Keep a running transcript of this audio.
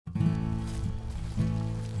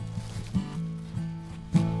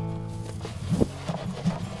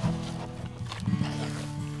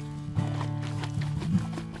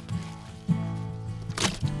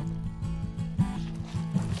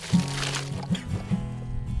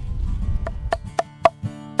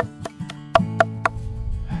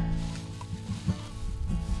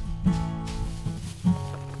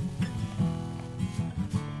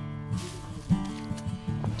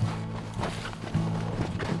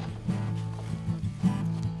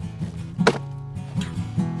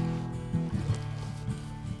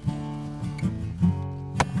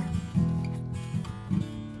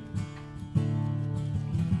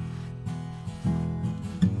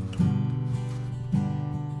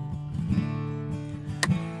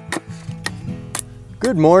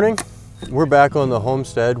Good morning. We're back on the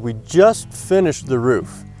homestead. We just finished the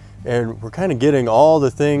roof and we're kind of getting all the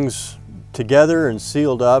things together and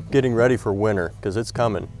sealed up, getting ready for winter because it's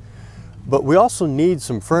coming. But we also need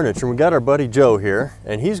some furniture. We got our buddy Joe here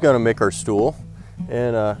and he's going to make our stool.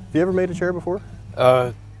 And have you ever made a chair before?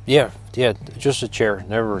 Yeah, just a chair,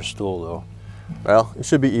 never a stool though. Well, it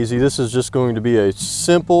should be easy. This is just going to be a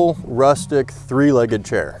simple, rustic, three-legged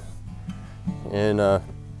chair. And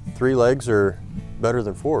 3 legs are better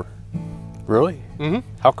than 4. Really? Mm-hmm.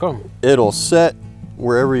 How come? It'll set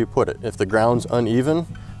wherever you put it. If the ground's uneven,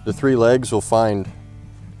 the 3 legs will find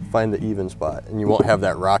the even spot and you won't have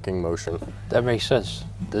that rocking motion. That makes sense.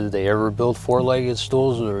 Did they ever build 4-legged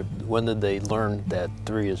stools, or when did they learn that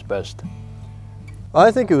 3 is best?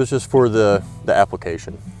 I think it was just for the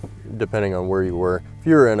application, depending on where you were. If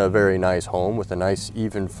you're in a very nice home with a nice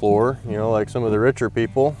even floor, you know, like some of the richer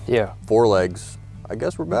people, yeah, 4 legs, I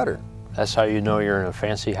guess, were better. That's how you know you're in a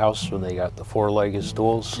fancy house, when they got the 4-legged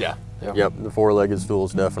stools? Yeah. Yep, the 4-legged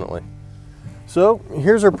stools, definitely. So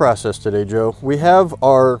here's our process today, Joe. We have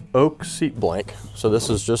our oak seat blank. So this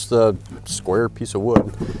is just a square piece of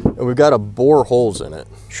wood. And we've got to bore holes in it.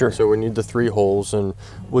 Sure. So we need the 3 holes, and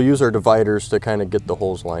we'll use our dividers to kind of get the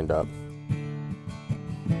holes lined up.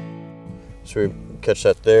 So we catch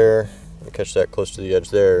that there, and catch that close to the edge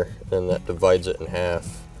there, and that divides it in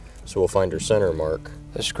half. So we'll find our center mark.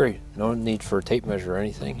 That's great. No need for a tape measure or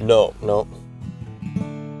anything. No.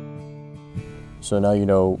 So now you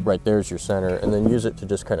know right there's your center, and then use it to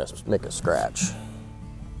just kind of make a scratch.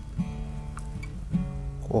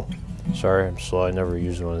 Cool. Sorry, I'm slow. I never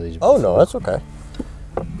used one of these before. Oh no, that's okay.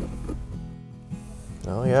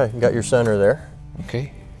 Oh yeah, you got your center there.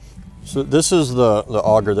 Okay. So this is the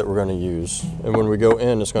auger that we're going to use, and when we go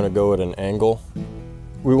in, it's going to go at an angle.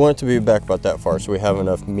 We want it to be back about that far, so we have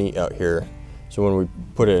enough meat out here. So when we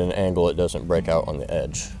put it at an angle, it doesn't break out on the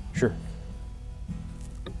edge. Sure.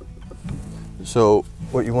 So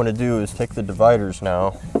what you want to do is take the dividers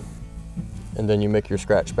now, and then you make your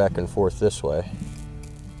scratch back and forth this way.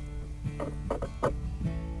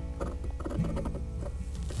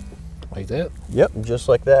 Like that? Yep, just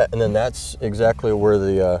like that. And then that's exactly where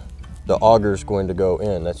the auger is going to go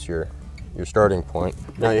in. That's your starting point.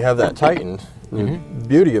 Now you have that tightened. The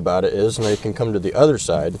beauty about it is now you can come to the other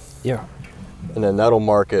side. Yeah. And then that'll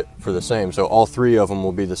mark it for the same. So all 3 of them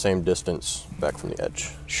will be the same distance back from the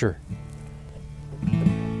edge. Sure.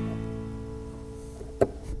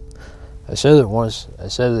 I said it once, I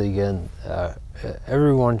said it again.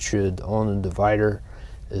 Everyone should own a divider.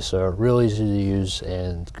 It's real easy to use,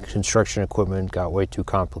 and construction equipment got way too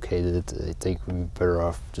complicated. I think we'd be better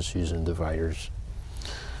off just using dividers.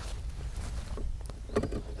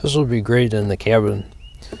 This will be great in the cabin.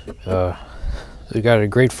 We got a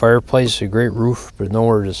great fireplace, a great roof, but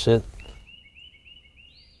nowhere to sit.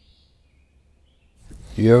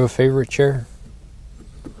 Do you have a favorite chair?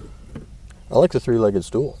 I like the 3-legged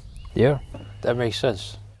stool. Yeah, that makes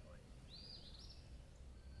sense.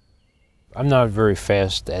 I'm not very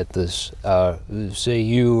fast at this. Say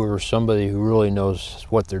you or somebody who really knows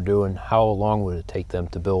what they're doing, how long would it take them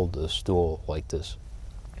to build a stool like this?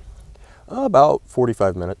 About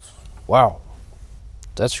 45 minutes. Wow,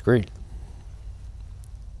 that's great.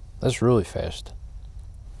 That's really fast.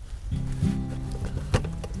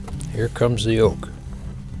 Here comes the oak.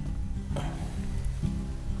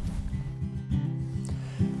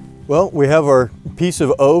 Well, we have our piece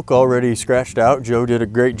of oak already scratched out. Joe did a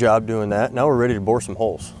great job doing that. Now we're ready to bore some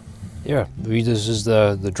holes. Yeah, this is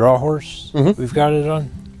the draw horse we've got it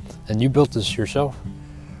on. And you built this yourself?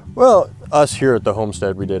 Well, us here at the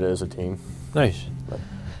homestead, we did it as a team. Nice.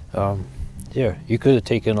 Yeah, you could have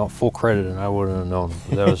taken full credit and I wouldn't have known.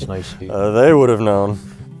 That was nice of you. They would have known.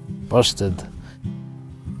 Busted.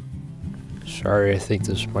 Sorry, I think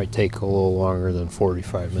this might take a little longer than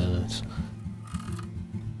 45 minutes.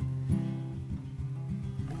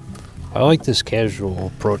 I like this casual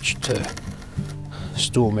approach to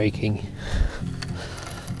stool making.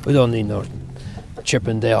 We don't need no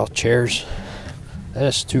Chippendale chairs.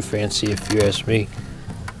 That's too fancy if you ask me.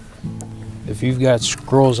 If you've got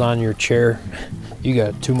scrolls on your chair, you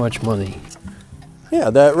got too much money. Yeah,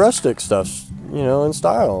 that rustic stuff's, you know, in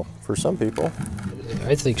style for some people.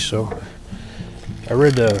 I think so. I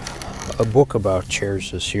read a book about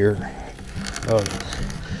chairs this year. I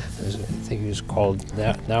think it was called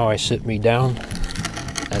Now I Sit Me Down,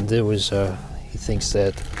 and it was he thinks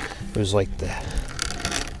that it was like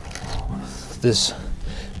this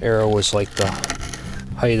era was like the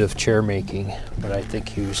height of chair making, but I think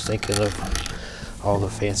he was thinking of all the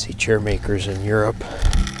fancy chair makers in Europe.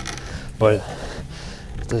 But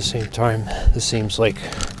at the same time, this seems like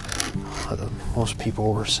Most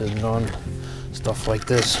people were sitting on stuff like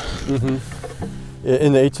this.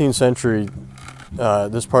 In the 18th century,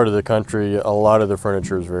 this part of the country, a lot of the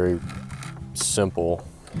furniture is very simple,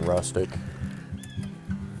 rustic.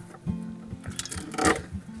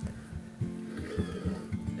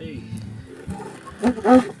 Hey.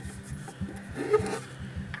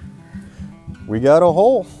 We got a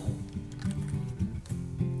hole.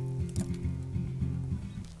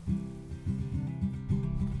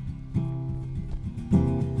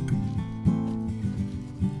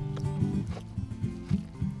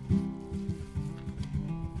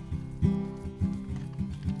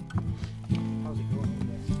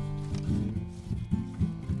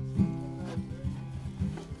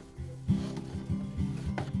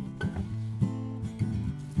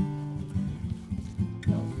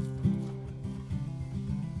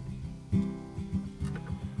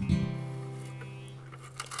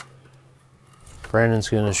 Brandon's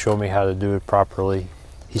going to show me how to do it properly.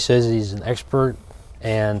 He says he's an expert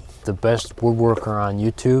and the best woodworker on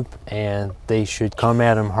YouTube, and they should come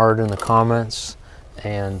at him hard in the comments.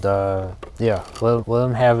 And yeah, let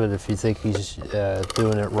him have it if you think he's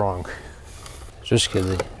doing it wrong. Just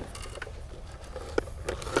kidding.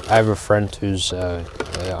 I have a friend who's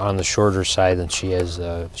on the shorter side, and she has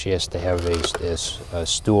to have a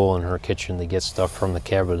stool in her kitchen to get stuff from the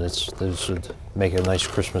cabinets. This would make a nice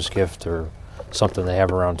Christmas gift or something to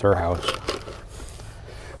have around her house.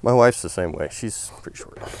 My wife's the same way. She's pretty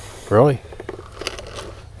short. Really?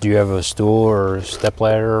 Do you have a stool or a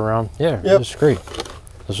stepladder around? Yeah, yep. That's great.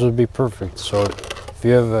 This would be perfect. So if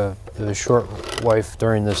you have a short wife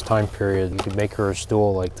during this time period, you could make her a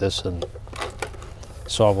stool like this and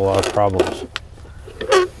solve a lot of problems.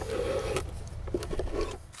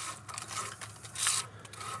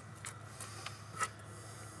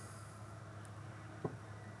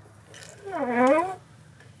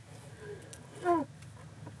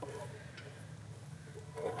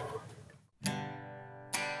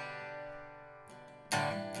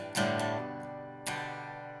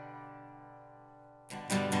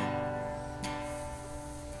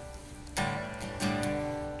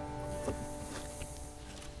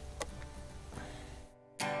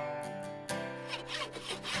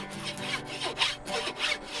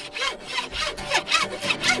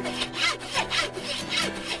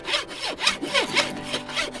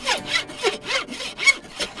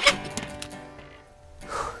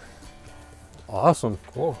 Awesome.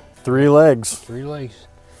 Cool. 3 legs. 3 legs.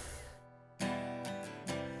 All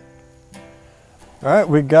right,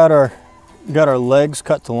 we got our legs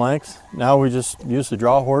cut to length. Now we just use the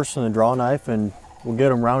draw horse and the draw knife, and we'll get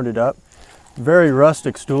them rounded up. Very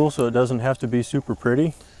rustic stool, so it doesn't have to be super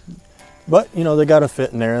pretty. But you know, they got to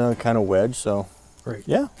fit in there and they're kind of wedge. So Right.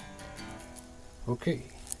 yeah. Okay.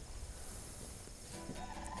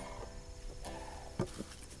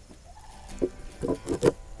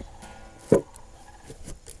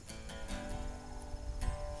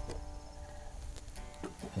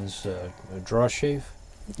 Is a draw shave?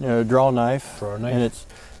 You know, draw knife. Draw knife. And it's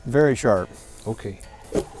very sharp. Okay.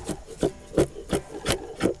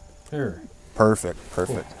 There. Perfect,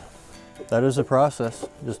 perfect. Cool. That is the process.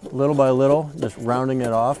 Just little by little, just rounding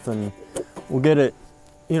it off, and we'll get it,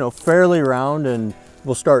 you know, fairly round, and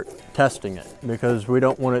we'll start testing it because we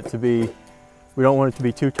don't want it to be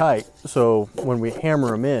too tight. So when we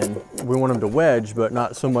hammer them in, we want them to wedge, but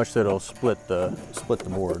not so much that it'll split the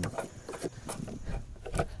board.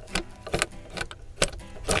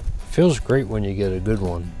 Feels great when you get a good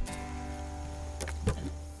one.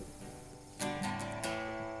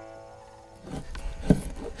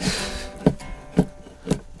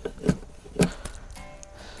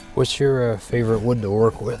 What's your favorite wood to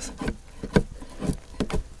work with?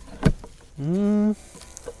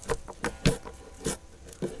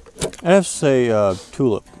 I have to say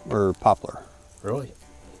tulip or poplar. Really?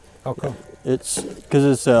 How come? It's because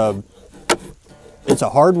it's a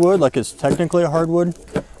hardwood, like it's technically a hardwood,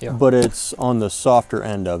 yeah, but it's on the softer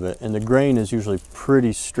end of it, and the grain is usually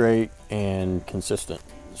pretty straight and consistent.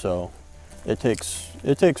 So it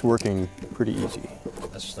takes working pretty easy.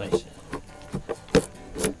 That's nice.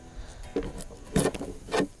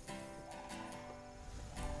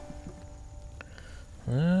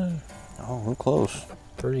 Oh, we're close.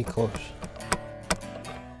 Pretty close.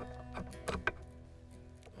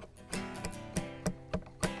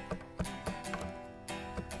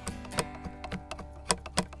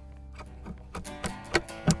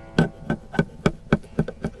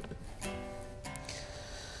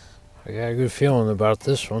 I got a good feeling about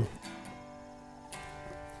this one.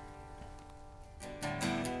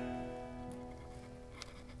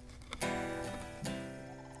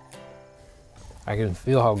 I can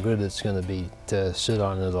feel how good it's going to be to sit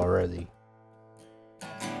on it already.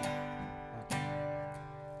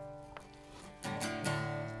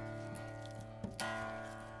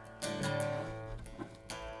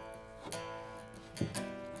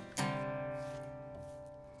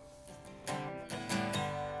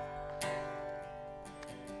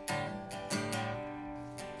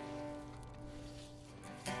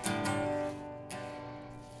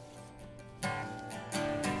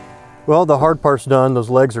 Well, the hard part's done. Those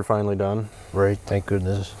legs are finally done. Right, thank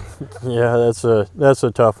goodness. Yeah, that's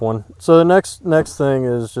a tough one. So the next thing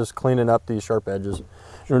is just cleaning up these sharp edges.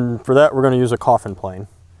 And for that, we're going to use a coffin plane.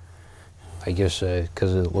 I guess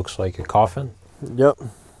because it looks like a coffin? Yep.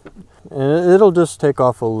 And it'll just take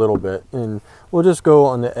off a little bit. And we'll just go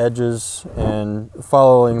on the edges and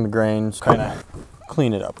following the grains, kind of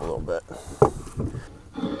clean it up a little bit.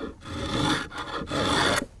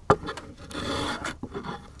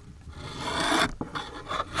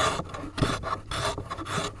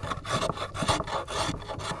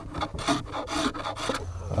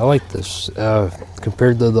 I like this.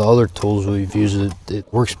 Compared to the other tools we've used,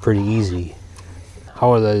 it works pretty easy.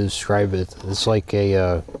 How would I describe it? It's like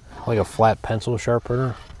a flat pencil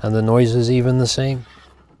sharpener, and the noise is even the same.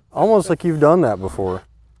 Almost like you've done that before.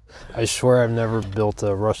 I swear I've never built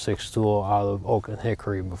a rustic stool out of oak and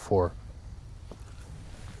hickory before.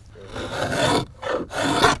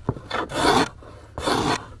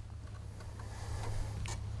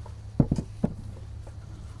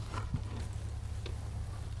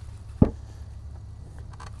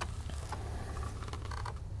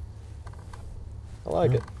 I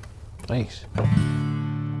like it. Thanks.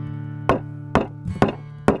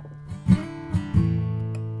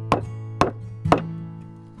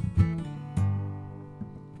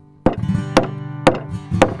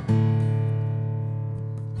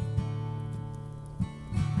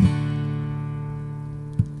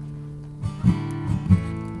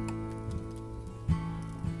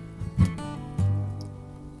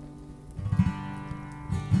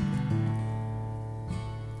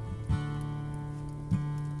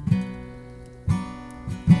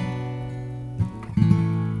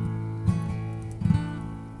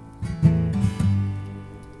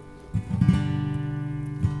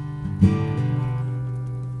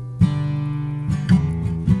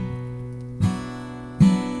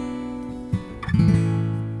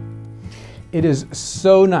 It is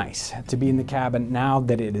so nice to be in the cabin now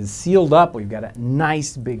that it is sealed up. We've got a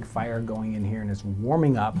nice big fire going in here and it's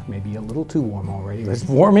warming up, maybe a little too warm already, but it's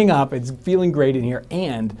warming up. It's feeling great in here,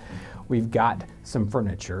 and we've got some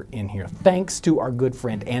furniture in here. Thanks to our good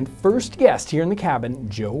friend and first guest here in the cabin,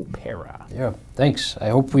 Joe Pera. Yeah, thanks. I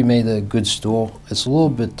hope we made a good stool. It's a little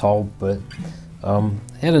bit tall, but I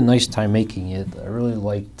had a nice time making it. I really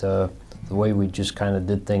liked the way we just kind of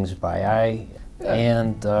did things by eye.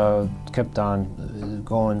 And kept on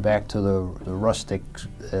going back to the rustic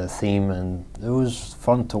theme, and it was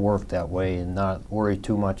fun to work that way and not worry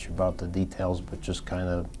too much about the details, but just kind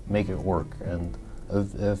of make it work, and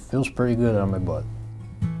it feels pretty good on my butt.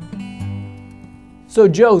 So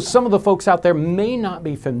Joe, some of the folks out there may not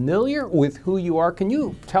be familiar with who you are. Can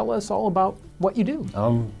you tell us all about what you do?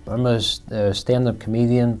 I'm a stand-up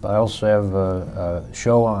comedian, but I also have a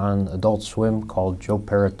show on Adult Swim called Joe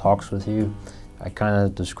Pera Talks With You. I kind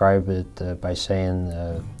of describe it by saying,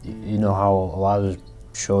 you know how a lot of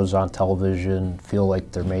shows on television feel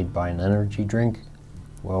like they're made by an energy drink?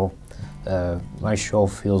 Well, my show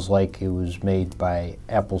feels like it was made by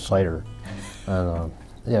apple cider. And,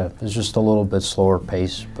 yeah, it's just a little bit slower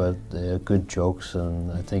pace, but good jokes,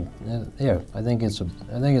 and I think, I think it's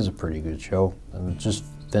a pretty good show. And just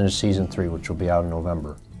finished season 3, which will be out in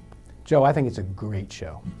November. Joe, I think it's a great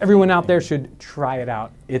show. Everyone out there should try it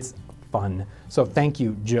out. It's fun. So thank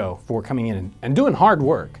you, Joe, for coming in and doing hard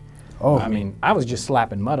work. Oh, I mean, I was just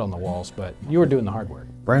slapping mud on the walls, but you were doing the hard work.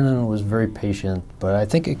 Brendan was very patient, but I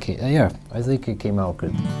think it came out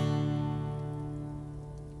good.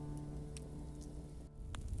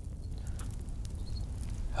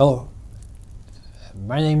 Hello,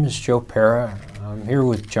 my name is Joe Pera. I'm here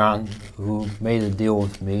with John, who made a deal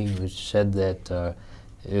with me, which said that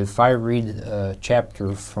if I read a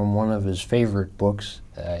chapter from one of his favorite books,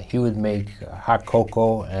 he would make hot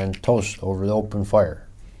cocoa and toast over the open fire.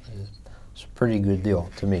 It's a pretty good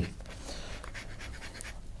deal to me.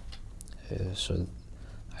 So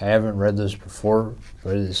I haven't read this before,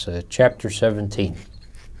 but it's chapter 17.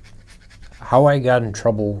 How I got in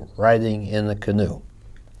trouble riding in a canoe.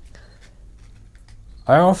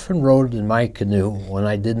 I often rode in my canoe when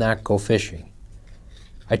I did not go fishing.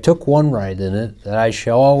 I took one ride in it that I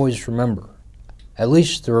shall always remember. At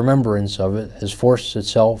least the remembrance of it has forced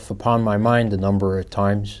itself upon my mind a number of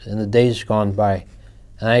times in the days gone by,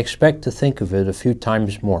 and I expect to think of it a few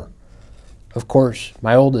times more. Of course,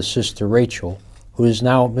 my oldest sister Rachel, who is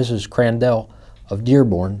now Mrs. Crandell of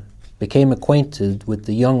Dearborn, became acquainted with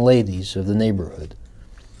the young ladies of the neighborhood.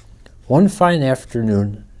 One fine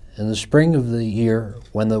afternoon, in the spring of the year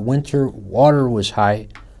when the winter water was high,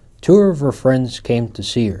 two of her friends came to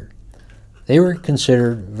see her. They were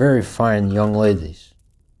considered very fine young ladies.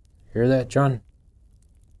 Hear that, John?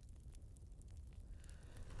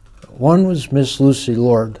 One was Miss Lucy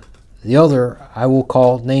Lord, the other I will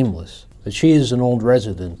call nameless, but she is an old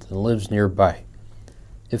resident and lives nearby.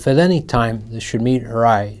 If at any time this should meet her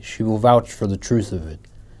eye, she will vouch for the truth of it.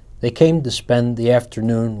 They came to spend the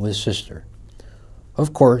afternoon with sister.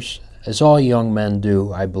 Of course, as all young men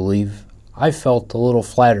do, I believe, I felt a little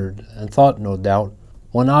flattered and thought, no doubt,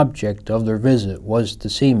 one object of their visit was to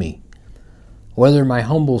see me. Whether my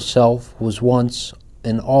humble self was once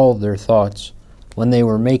in all their thoughts when they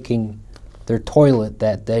were making their toilet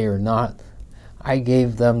that day or not, I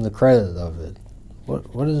gave them the credit of it.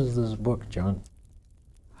 What is this book, John?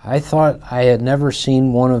 I thought I had never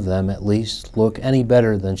seen one of them, at least, look any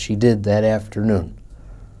better than she did that afternoon.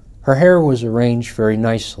 Her hair was arranged very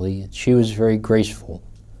nicely, and she was very graceful.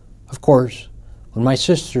 Of course, when my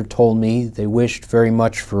sister told me they wished very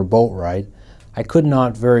much for a boat ride, I could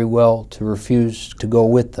not very well to refuse to go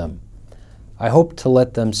with them. I hoped to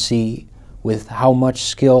let them see with how much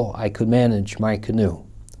skill I could manage my canoe.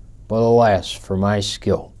 But alas for my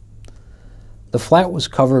skill. The flat was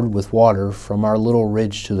covered with water from our little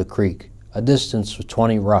ridge to the creek, a distance of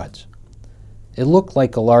 20 rods. It looked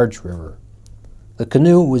like a large river. The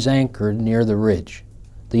canoe was anchored near the ridge.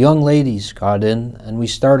 The young ladies got in, and we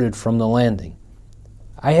started from the landing.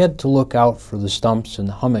 I had to look out for the stumps and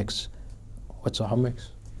hummocks. What's a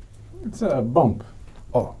hummocks? It's a bump.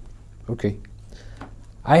 Oh, okay.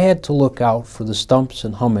 I had to look out for the stumps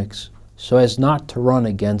and hummocks so as not to run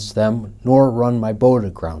against them nor run my boat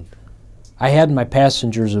aground. I had my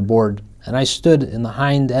passengers aboard, and I stood in the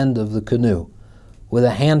hind end of the canoe. With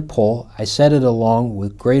a hand pole, I set it along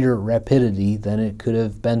with greater rapidity than it could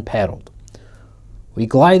have been paddled. We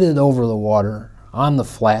glided over the water, on the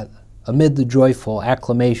flat, amid the joyful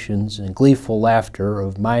acclamations and gleeful laughter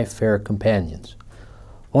of my fair companions.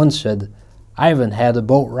 One said, "I haven't had a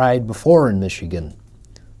boat ride before in Michigan."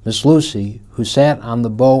 Miss Lucy, who sat on the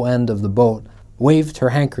bow end of the boat, waved her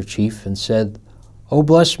handkerchief and said, "Oh,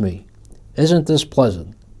 bless me, isn't this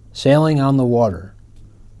pleasant, sailing on the water?"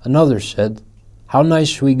 Another said, "How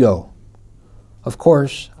nice we go." Of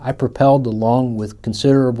course, I propelled along with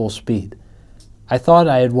considerable speed. I thought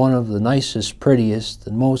I had one of the nicest, prettiest,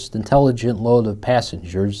 and most intelligent load of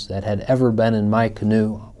passengers that had ever been in my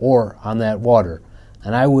canoe or on that water,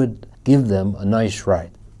 and I would give them a nice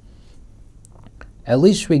ride. At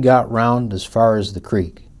least we got round as far as the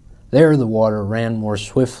creek. There the water ran more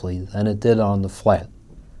swiftly than it did on the flat.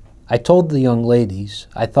 I told the young ladies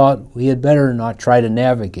I thought we had better not try to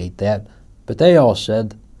navigate that, but they all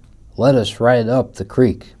said, "Let us ride up the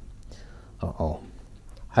creek." Uh-oh.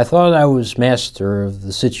 I thought I was master of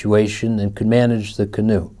the situation and could manage the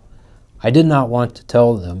canoe. I did not want to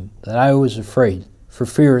tell them that I was afraid, for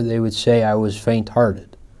fear they would say I was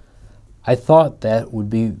faint-hearted. I thought that would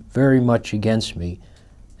be very much against me,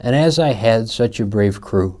 and as I had such a brave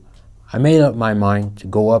crew, I made up my mind to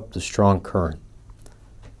go up the strong current.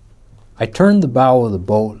 I turned the bow of the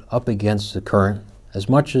boat up against the current as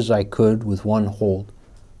much as I could with one hold,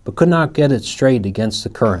 but could not get it straight against the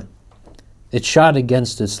current. It shot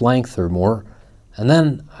against its length or more, and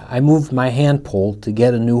then I moved my hand pole to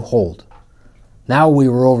get a new hold. Now we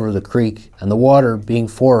were over the creek, and the water being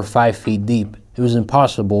 4 or 5 feet deep, it was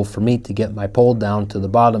impossible for me to get my pole down to the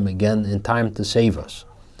bottom again in time to save us.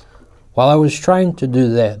 While I was trying to do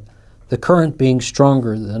that, the current being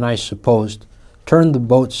stronger than I supposed, turned the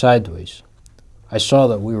boat sideways. I saw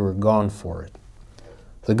that we were gone for it.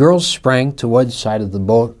 The girls sprang to one side of the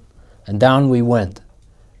boat, and down we went,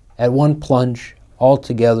 at one plunge, all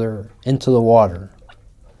together, into the water.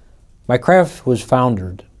 My craft was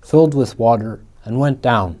foundered, filled with water, and went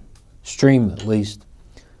down, stream at least.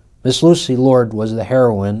 Miss Lucy Lord was the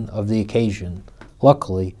heroine of the occasion.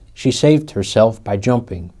 Luckily, she saved herself by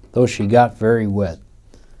jumping, though she got very wet.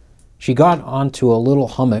 She got onto a little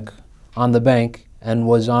hummock on the bank and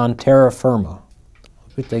was on terra firma.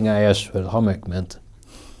 Good thing I asked what hummock meant.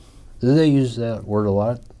 Do they use that word a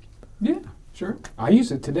lot? Yeah, sure. I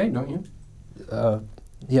use it today, don't you?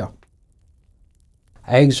 Yeah.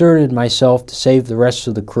 I exerted myself to save the rest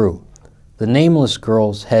of the crew. The nameless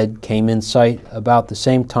girl's head came in sight about the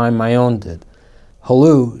same time my own did.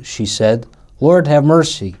 "Halloo," she said, Lord, have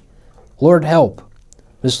mercy. Lord, help.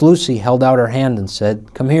 Miss Lucy held out her hand and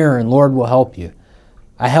said, come here and Lord will help you.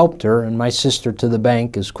 I helped her and my sister to the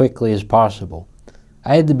bank as quickly as possible.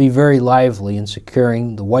 I had to be very lively in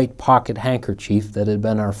securing the white pocket handkerchief that had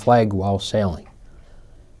been our flag while sailing.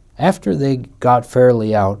 After they got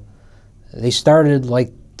fairly out, they started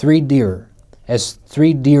like 3 deer, as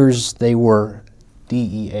 3 deers they were,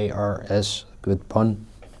 D-E-A-R-S, good pun,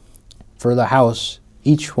 for the house,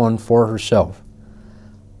 each one for herself.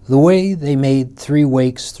 The way they made 3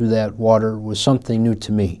 wakes through that water was something new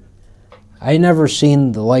to me. I had never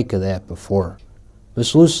seen the like of that before.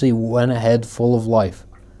 Miss Lucy went ahead full of life.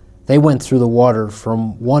 They went through the water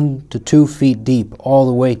from 1 to 2 feet deep all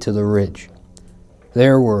the way to the ridge.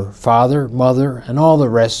 There were father, mother, and all the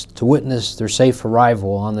rest to witness their safe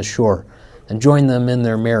arrival on the shore and join them in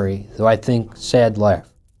their merry, though I think sad laugh.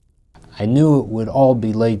 I knew it would all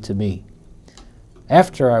be laid to me.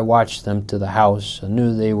 After I watched them to the house and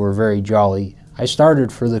knew they were very jolly, I started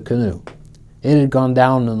for the canoe. It had gone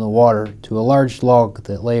down in the water to a large log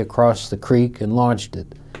that lay across the creek and launched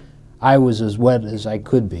it. I was as wet as I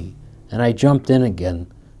could be, and I jumped in again,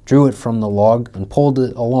 drew it from the log, and pulled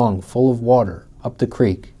it along full of water up the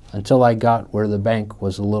creek until I got where the bank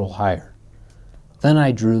was a little higher. Then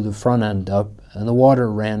I drew the front end up, and the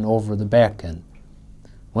water ran over the back end.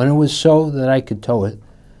 When it was so that I could tow it,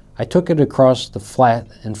 I took it across the flat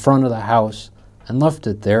in front of the house and left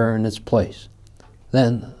it there in its place.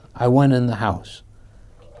 Then I went in the house.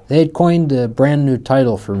 They had coined a brand new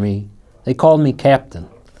title for me. They called me Captain.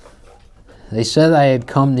 They said I had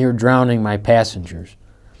come near drowning my passengers.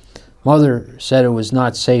 Mother said it was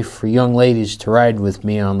not safe for young ladies to ride with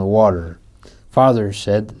me on the water. Father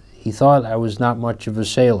said he thought I was not much of a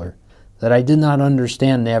sailor, that I did not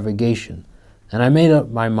understand navigation, and I made up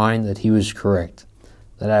my mind that he was correct,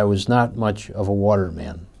 that I was not much of a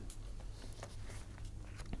waterman.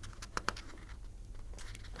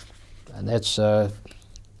 And that's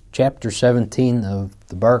chapter 17 of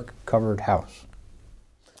The Bark-Covered House.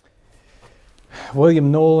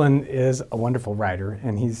 William Nolan is a wonderful writer,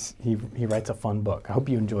 and he writes a fun book. I hope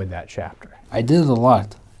you enjoyed that chapter. I did a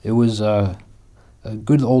lot. It was a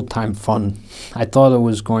good old-time fun. I thought it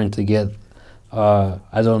was going to get, I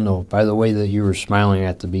don't know, by the way that you were smiling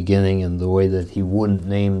at the beginning and the way that he wouldn't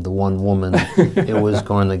name the one woman, it was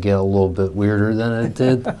going to get a little bit weirder than it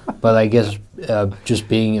did. But I guess just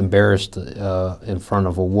being embarrassed in front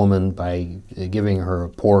of a woman by giving her a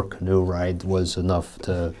poor canoe ride was enough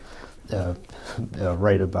to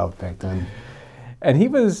write about back then. And he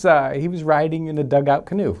was riding in a dugout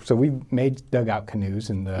canoe. So we made dugout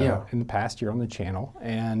canoes in the past year on the channel,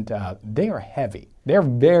 and they are heavy. They're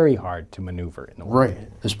very hard to maneuver in the water.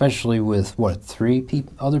 Right, especially with what, 3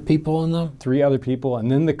 other people in them? 3 other people,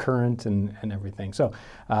 and then the current and everything. So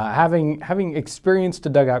having experienced a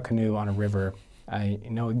dugout canoe on a river, I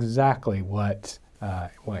know exactly what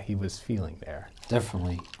he was feeling there.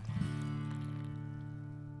 Definitely.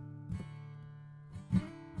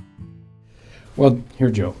 Well, here,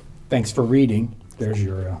 Joe. Thanks for reading. There's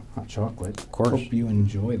your hot chocolate. Of course. Hope you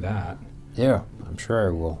enjoy that. Yeah, I'm sure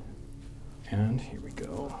I will. And here we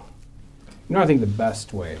go. You know, I think the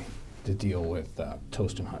best way to deal with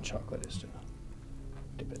toast and hot chocolate is to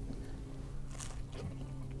dip it.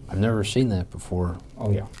 I've never seen that before.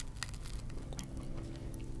 Oh, yeah.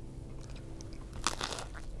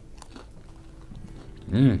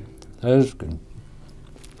 That is good.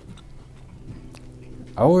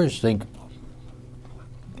 I always think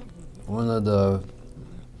one of the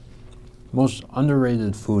most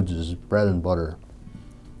underrated foods is bread and butter.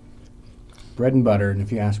 Bread and butter, and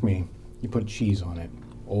if you ask me, you put cheese on it.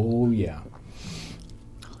 Oh, yeah.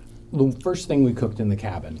 The first thing we cooked in the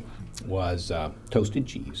cabin was toasted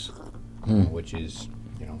cheese, which is,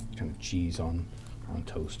 you know, kind of cheese on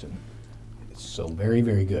toast, and it's so very,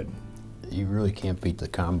 very good. You really can't beat the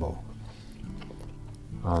combo.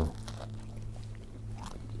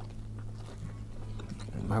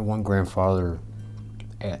 My one grandfather,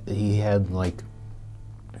 he had like,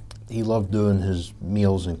 he loved doing his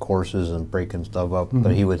meals and courses and breaking stuff up,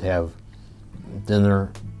 but he would have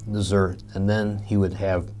dinner, dessert, and then he would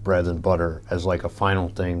have bread and butter as like a final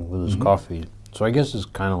thing with his coffee. So I guess it's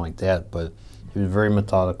kind of like that, but he was very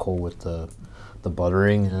methodical with the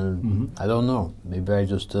buttering, and I don't know, maybe I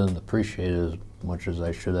just didn't appreciate it as much as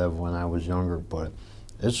I should have when I was younger, but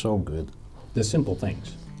it's so good. The simple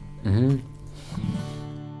things.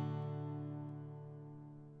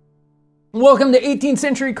 Welcome to 18th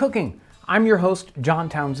Century Cooking. I'm your host, John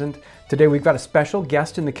Townsend. Today we've got a special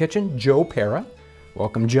guest in the kitchen, Joe Pera.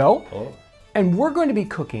 Welcome, Joe. Oh. And we're going to be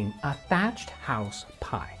cooking a thatched house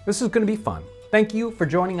pie. This is going to be fun. Thank you for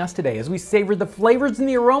joining us today as we savor the flavors and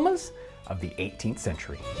the aromas of the 18th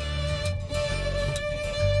century.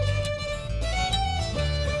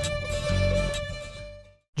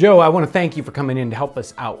 Joe, I want to thank you for coming in to help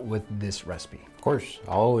us out with this recipe. Of course,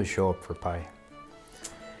 I'll always show up for pie.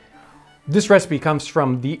 This recipe comes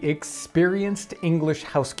from The Experienced English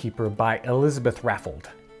Housekeeper by Elizabeth Raffold.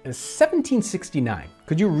 It's 1769.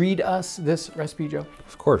 Could you read us this recipe, Joe?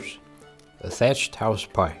 Of course. A thatched house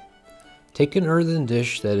pie. Take an earthen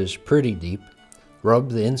dish that is pretty deep, rub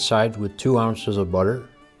the inside with 2 ounces of butter,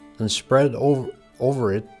 then spread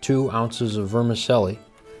over it 2 ounces of vermicelli.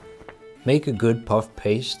 Make a good puff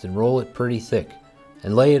paste and roll it pretty thick,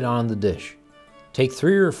 and lay it on the dish. Take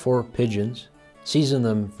 3 or 4 pigeons, season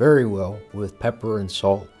them very well with pepper and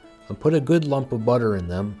salt, and put a good lump of butter in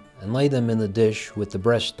them, and lay them in the dish with the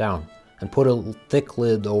breast down, and put a thick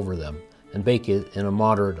lid over them, and bake it in a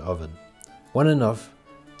moderate oven. When enough,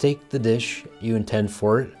 take the dish you intend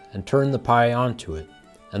for it, and turn the pie onto it,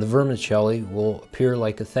 and the vermicelli will appear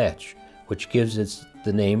like a thatch, which gives it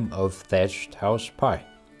the name of thatched house pie.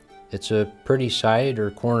 It's a pretty side or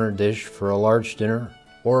corner dish for a large dinner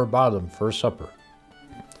or a bottom for a supper.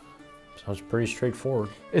 Sounds pretty straightforward.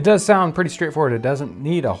 It does sound pretty straightforward. It doesn't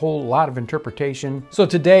need a whole lot of interpretation. So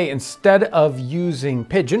today, instead of using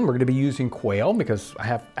pigeon, we're going to be using quail because I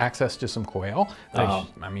have access to some quail. Nice.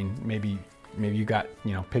 I mean, maybe you got,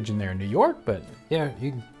 pigeon there in New York, but Yeah,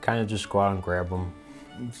 you can kind of just go out and grab them.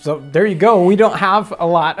 so there you go. We don't have a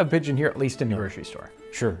lot of pigeon here, at least in the grocery store.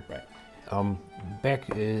 Sure. Right. Back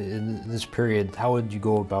in this period, how would you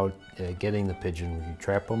go about getting the pigeon? Would you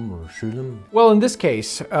trap them or shoot them? Well, in this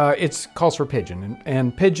case, it calls for pigeon,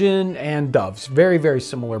 and pigeon and doves, very, very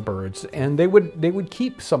similar birds, and they would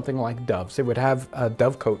keep something like doves. They would have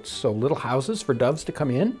dove cotes, so little houses for doves to come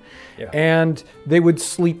in, and they would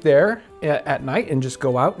sleep there at night and just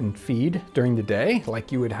go out and feed during the day,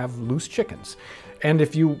 like you would have loose chickens. And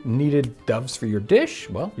if you needed doves for your dish,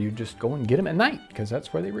 well, you just go and get them at night because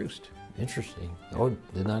that's where they roost. Interesting. Oh,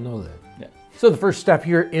 did not know that. Yeah. So the first step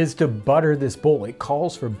here is to butter this bowl. It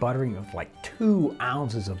calls for buttering of like 2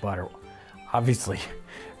 ounces of butter. Obviously,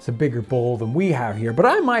 it's a bigger bowl than we have here, but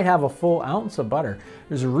I might have a full ounce of butter.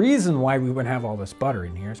 There's a reason why we would have all this butter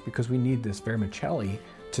in here. It's because we need this vermicelli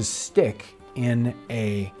to stick in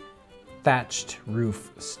a thatched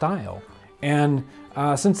roof style. And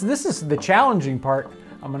since this is the challenging part,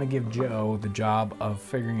 I'm gonna give Joe the job of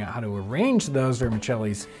figuring out how to arrange those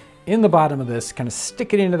vermicellis in the bottom of this, kind of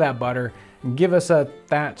stick it into that butter and give us a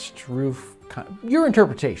thatched roof, your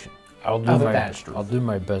interpretation. I'll do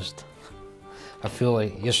my best. I feel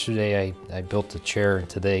like yesterday I built a chair, and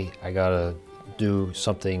today I gotta do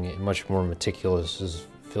something much more meticulous.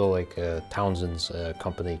 I feel like a Townsends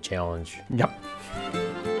company challenge. Yep.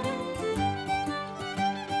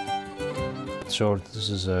 So this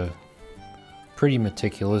is a pretty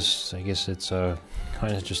meticulous. I guess it's kind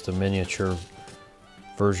of just a miniature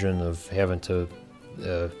version of having to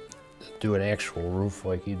do an actual roof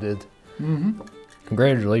like you did. Mm-hmm.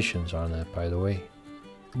 Congratulations on that, by the way.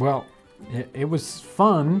 Well, it was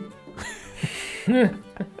fun.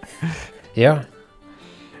 Yeah.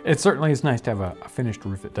 It certainly is nice to have a finished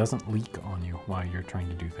roof that doesn't leak on you while you're trying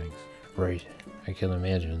to do things. Right. I can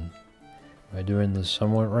imagine. Am I doing this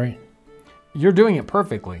somewhat right? You're doing it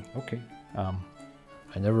perfectly. Okay.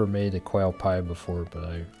 I never made a quail pie before, but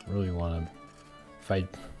I really want to.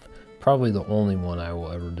 Probably the only one I will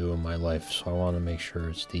ever do in my life, so I want to make sure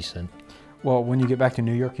it's decent. Well, when you get back to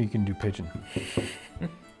New York, you can do pigeon.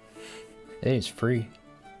 Hey, it's free.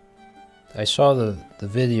 I saw the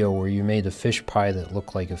video where you made a fish pie that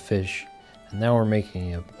looked like a fish, and now we're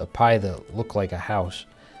making a pie that looked like a house.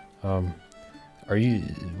 Was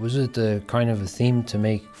it the kind of a theme to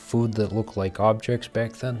make food that looked like objects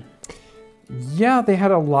back then? Yeah, they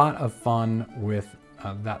had a lot of fun with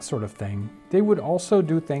that sort of thing. They would also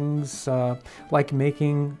do things like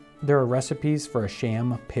making their recipes for a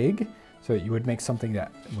sham pig. So you would make something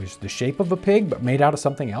that was the shape of a pig, but made out of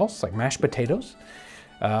something else, like mashed potatoes.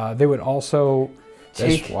 They would also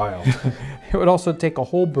take... That's wild. It would also take a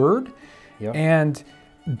whole bird and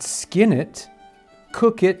skin it,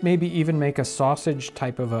 cook it, maybe even make a sausage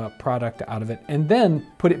type of a product out of it, and then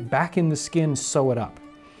put it back in the skin, sew it up.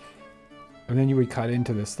 And then you would cut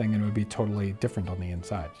into this thing and it would be totally different on the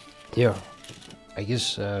inside. Yeah. I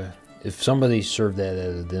guess if somebody served that at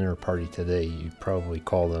a dinner party today, you'd probably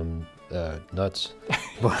call them nuts.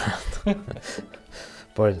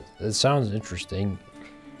 But it sounds interesting.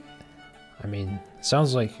 I mean, it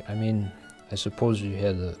sounds like, I suppose you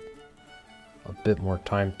had a bit more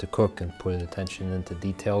time to cook and put attention into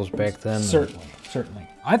details back then. Certainly, certainly.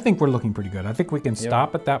 I think we're looking pretty good. I think we can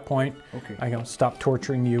stop at that point. Okay. I can stop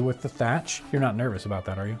torturing you with the thatch. You're not nervous about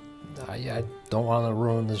that, are you? I don't want to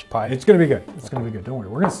ruin this pie. It's going to be good. It's going to be good. Don't worry.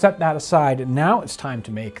 We're going to set that aside, and now it's time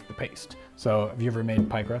to make the paste. So, have you ever made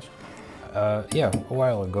pie crust? Yeah, a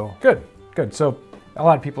while ago. Good, good. So, a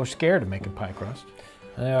lot of people are scared of making pie crust.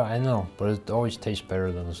 Yeah, I know, but it always tastes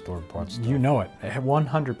better than the store-bought stuff. You know it,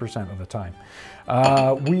 100% of the time.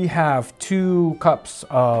 We have 2 cups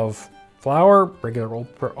of flour, regular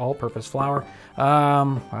all-purpose flour. I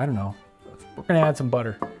don't know. We're going to add some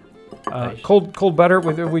butter. Nice. Cold butter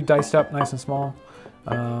we diced up nice and small.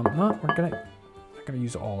 No, we're not gonna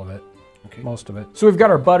use all of it. Okay. Most of it. So we've got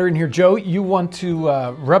our butter in here. Joe, you want to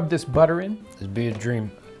rub this butter in? It'd be a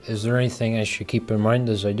dream. Is there anything I should keep in mind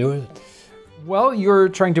as I do it? Well, you're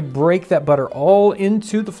trying to break that butter all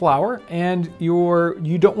into the flour, and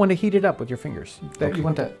you don't want to heat it up with your fingers. Okay. You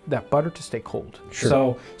want that butter to stay cold. Sure.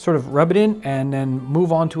 So sort of rub it in and then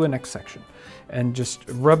move on to the next section. And just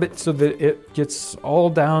rub it so that it gets all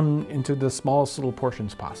down into the smallest little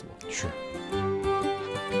portions possible. Sure.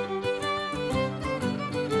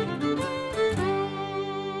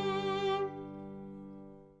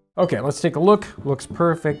 Okay, let's take a look. Looks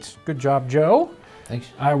perfect. Good job, Joe. Thanks.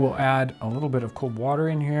 I will add a little bit of cold water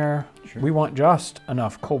in here. Sure. We want just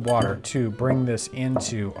enough cold water to bring this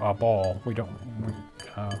into a ball. We don't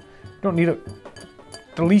need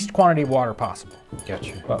the least quantity of water possible.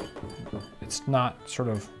 Gotcha. But it's not sort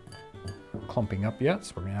of clumping up yet,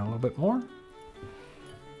 so we're gonna add a little bit more.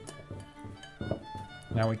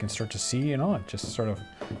 Now we can start to see, it just sort of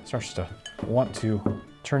starts to want to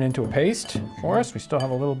turn into a paste for us. We still have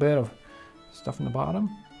a little bit of stuff in the bottom.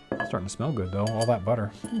 It's starting to smell good though, all that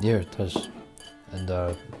butter. Yeah, it does. And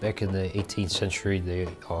back in the 18th century, they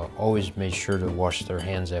always made sure to wash their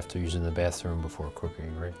hands after using the bathroom before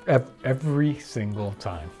cooking, right? Every single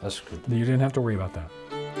time. That's good. You didn't have to worry about that.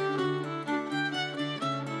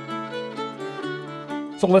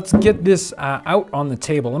 So let's get this out on the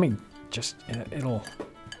table. Let me just,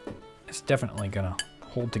 it's definitely gonna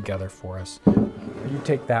hold together for us. You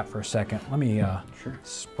take that for a second. Let me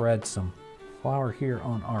spread some flour here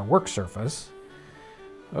on our work surface.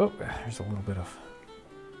 Oh, there's a little bit of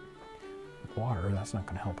water. That's not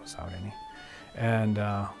going to help us out any. And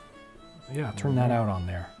yeah, turn that out on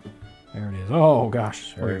there. There it is. Oh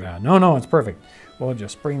gosh, look at that. No, it's perfect. We'll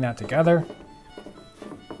just bring that together.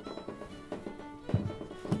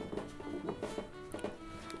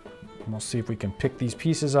 And we'll see if we can pick these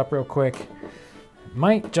pieces up real quick.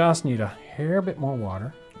 Might just need a hair bit more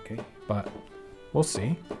water. Okay, but we'll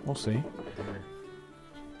see. We'll see.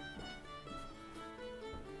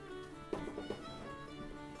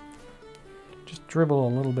 Dribble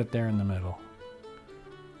a little bit there in the middle.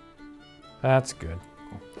 That's good.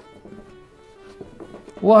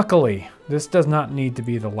 Luckily, this does not need to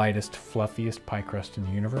be the lightest, fluffiest pie crust in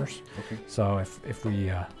the universe. Okay. So if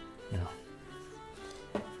we,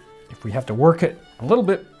 if we have to work it a little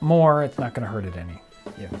bit more, it's not going to hurt it any.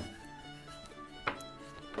 Yeah.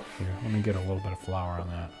 Here, let me get a little bit of flour on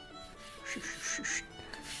that.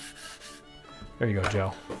 There you go,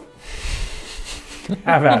 Joe.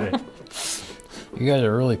 Have at it. You guys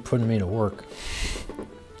are really putting me to work.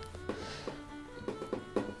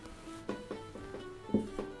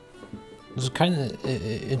 It's kind of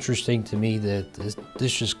interesting to me that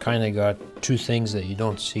this just kind of got 2 things that you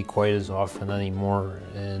don't see quite as often anymore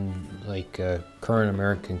in like current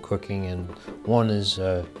American cooking, and one is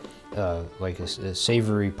like a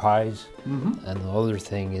savory pies, and the other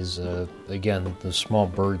thing is again the small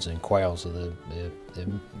birds and quails.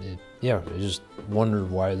 Yeah, I just wondered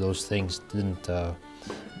why those things didn't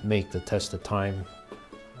make the test of time.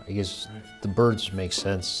 I guess the birds make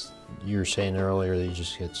sense. You were saying earlier that you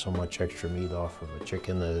just get so much extra meat off of a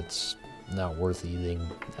chicken that it's not worth eating,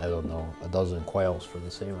 I don't know, a dozen quails for the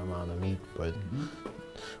same amount of meat. But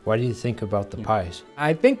why do you think about the pies?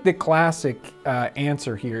 I think the classic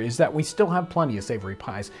answer here is that we still have plenty of savory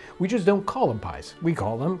pies. We just don't call them pies. We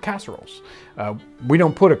call them casseroles. We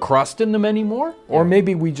don't put a crust in them anymore, or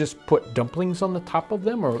maybe we just put dumplings on the top of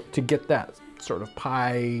them, or to get that sort of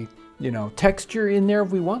pie, texture in there if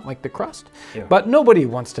we want, like the crust. Yeah. But nobody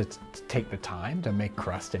wants to take the time to make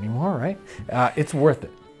crust anymore, right? It's worth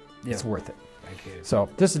it. Yeah. It's worth it. So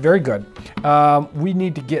this is very good. We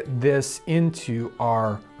need to get this into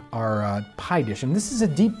our pie dish, and this is a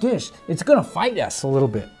deep dish. It's gonna fight us a little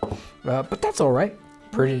bit, but that's all right.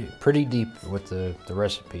 Pretty deep, what the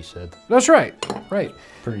recipe said. That's right, right.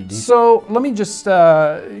 Pretty deep. So let me just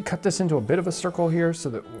cut this into a bit of a circle here so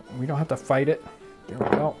that we don't have to fight it. There we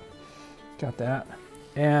go. Got that.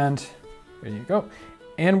 And There you go.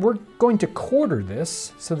 And we're going to quarter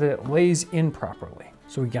this so that it lays in properly.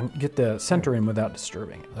 So we can get the center in without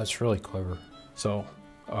disturbing it. That's really clever. So,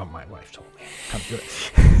 my wife told me how to do it.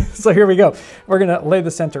 So here we go. We're gonna lay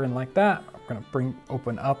the center in like that. We're gonna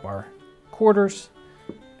open up our quarters,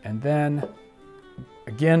 and then,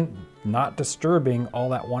 again, not disturbing all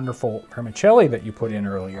that wonderful vermicelli that you put in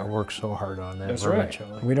earlier. I worked so hard on that. That's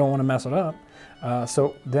vermicelli. right. We don't want to mess it up.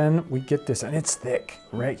 So then we get this, and it's thick,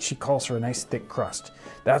 right? She calls for a nice thick crust.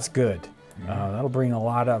 That's good. That'll bring a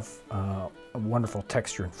lot of wonderful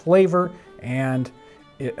texture and flavor, and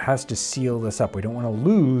it has to seal this up. We don't want to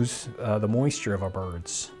lose the moisture of our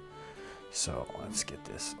birds. So let's get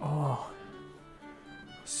this all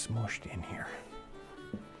smushed in here.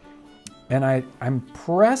 And I'm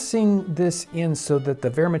pressing this in so that the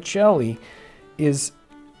vermicelli is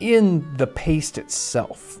in the paste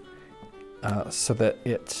itself, so that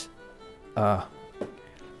it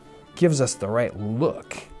gives us the right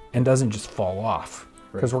look and doesn't just fall off.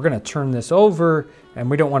 Because we're going to turn this over, and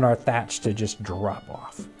we don't want our thatch to just drop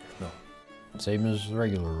off. No. Same as the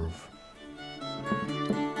regular roof.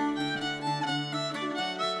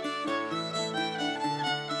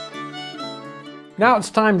 Now it's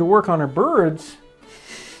time to work on our birds.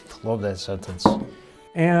 Love that sentence.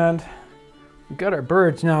 And we've got our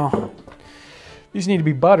birds now. These need to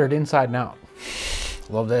be buttered inside and out.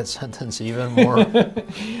 Love that sentence even more.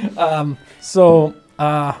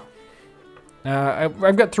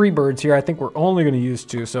 I've got 3 birds here. I think we're only going to use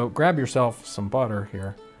 2. So grab yourself some butter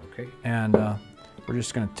here. Okay. And we're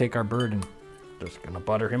just going to take our bird and just going to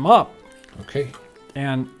butter him up. Okay.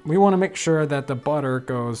 And we want to make sure that the butter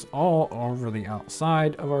goes all over the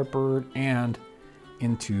outside of our bird and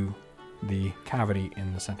into the cavity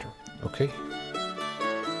in the center. Okay.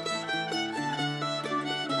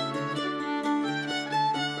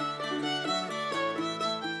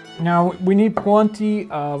 Now we need plenty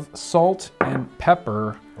of salt and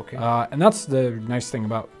pepper. Okay. And that's the nice thing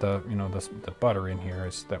about the the butter in here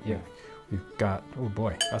is that we've got, oh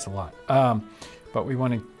boy, that's a lot. But we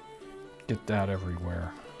want to get that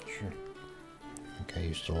everywhere. Sure. Okay,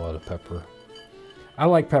 used a lot of pepper. I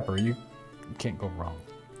like pepper. You can't go wrong.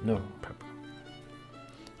 No. Pepper.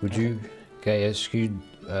 Would you, okay, ask you,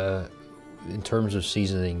 in terms of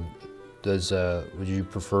seasoning, would you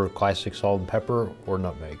prefer classic salt and pepper or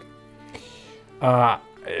nutmeg?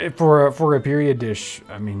 For a period dish,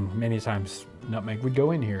 I mean, many times nutmeg would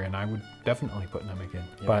go in here, and I would definitely put nutmeg in.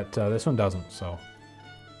 Yeah. But this one doesn't, so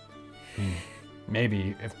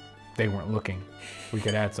maybe if they weren't looking, we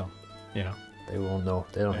could add some, you know. They won't know.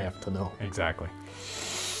 They don't have to know. Exactly.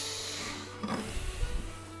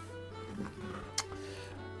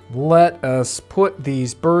 Let us put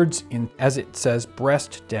these birds in, as it says,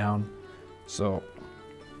 breast down. So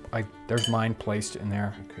there's mine placed in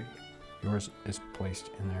there. Okay. Yours is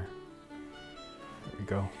placed in there. There we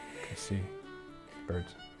go. You can see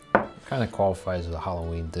birds. Kind of qualifies as a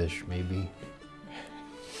Halloween dish, maybe.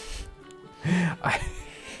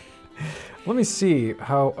 Let me see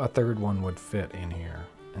how a third one would fit in here.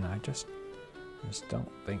 And I just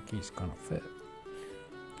don't think he's gonna fit.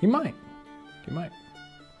 He might. He might.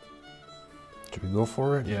 Should we go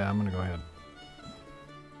for it? Yeah, I'm gonna go ahead.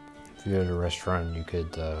 If you're at a restaurant, you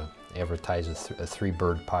could advertise a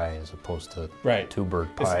 3-bird pie as opposed to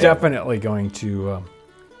 2-bird pie. It's definitely going to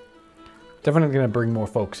bring more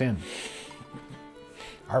folks in.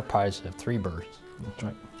 Our pies have 3 birds. That's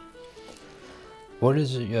right. What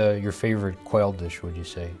is your favorite quail dish, would you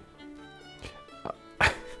say?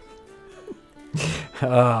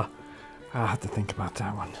 I'll have to think about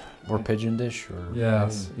that one. Or pigeon dish? Or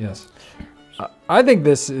yes. I think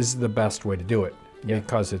this is the best way to do it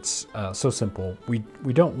because it's so simple. We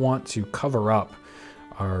don't want to cover up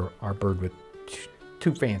our bird with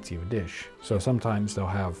too fancy of a dish. So sometimes they'll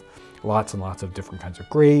have lots and lots of different kinds of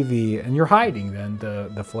gravy, and you're hiding then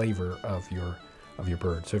the flavor of your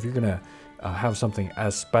bird. So if you're gonna have something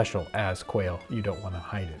as special as quail, you don't want to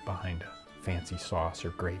hide it behind a fancy sauce or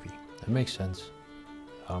gravy. That makes sense.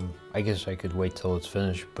 I guess I could wait till it's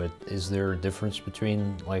finished, but is there a difference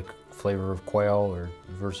between like flavor of quail or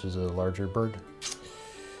versus a larger bird?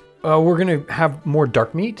 We're gonna have more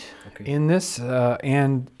dark meat in this,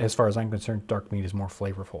 and as far as I'm concerned, dark meat is more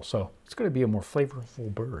flavorful. So it's gonna be a more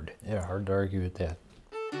flavorful bird. Yeah, hard to argue with that.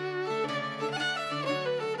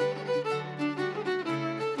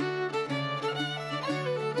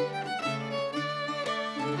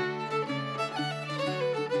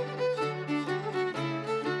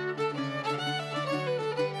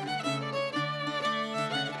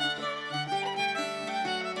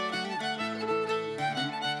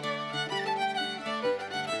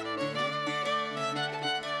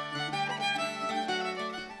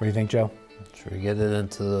 do you think, Joe? Should we get it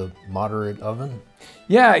into the moderate oven?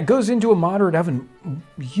 Yeah, it goes into a moderate oven.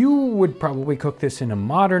 You would probably cook this in a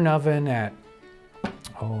modern oven at,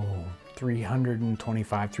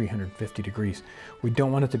 325, 350 degrees. We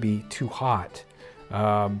don't want it to be too hot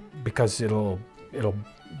because it'll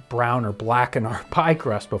brown or blacken our pie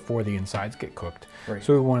crust before the insides get cooked. Right.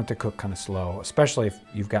 So we want it to cook kind of slow, especially if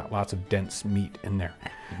you've got lots of dense meat in there.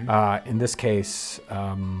 In this case,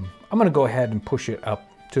 I'm gonna go ahead and push it up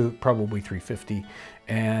to probably 350,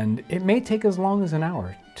 and it may take as long as an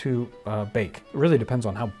hour to bake. It really depends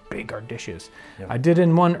on how big our dish is. Yep. I did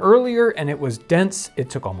in one earlier and it was dense. It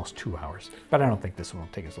took almost 2 hours, but I don't think this one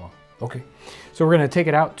will take as long. Okay. So we're gonna take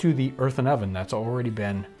it out to the earthen oven that's already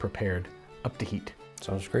been prepared up to heat.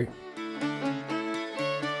 Sounds great.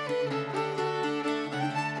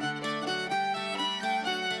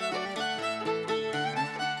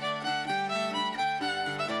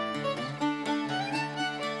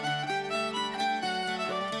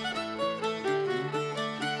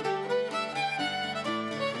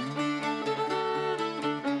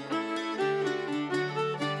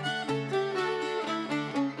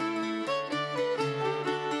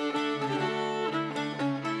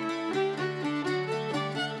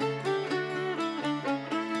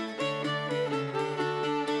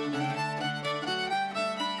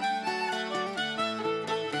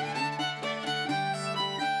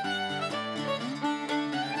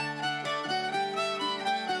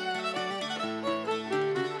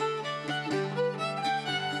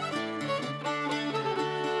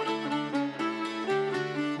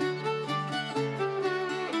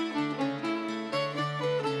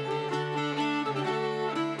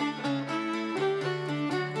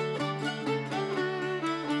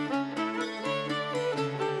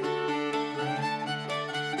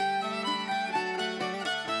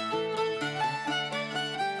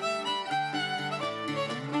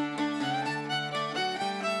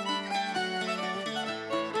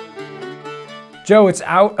 Joe, it's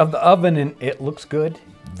out of the oven and it looks good.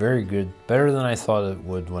 Very good. Better than I thought it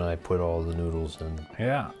would when I put all the noodles in.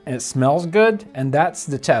 Yeah, and it smells good, and that's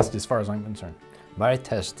the test as far as I'm concerned. My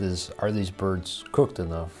test is, are these birds cooked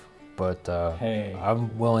enough? But Hey.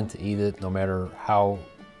 I'm willing to eat it no matter how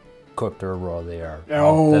cooked or raw they are.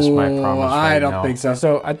 Oh, That's my promise I right don't now. think so.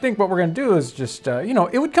 So I think what we're going to do is just, you know,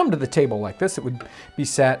 it would come to the table like this. It would be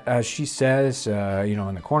set, as she says, you know,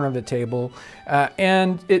 in the corner of the table.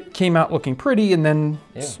 And it came out looking pretty, and then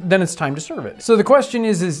it's time to serve it. So the question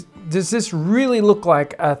is does this really look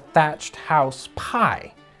like a thatched house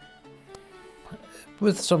pie?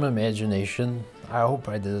 With some imagination, I hope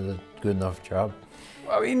I did a good enough job.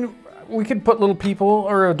 I mean, we could put little people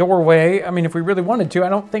or a doorway. I mean, if we really wanted to. I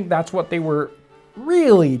don't think that's what they were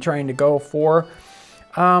really trying to go for.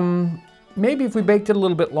 Maybe if we baked it a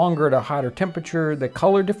little bit longer at a hotter temperature, the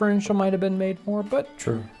color differential might have been made more, but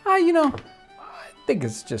True. you know, I think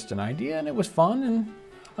it's just an idea and it was fun, and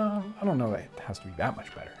I don't know that it has to be that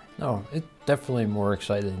much better. No, it's definitely more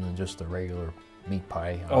exciting than just a regular meat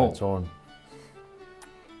pie on Oh. its own.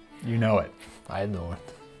 You know it. I know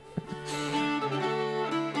it.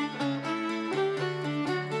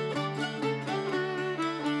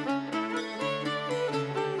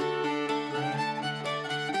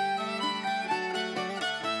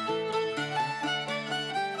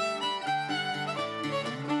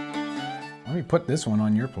 Let me put this one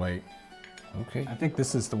on your plate. Okay. I think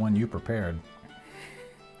this is the one you prepared.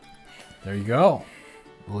 There you go.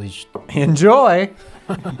 At least Enjoy.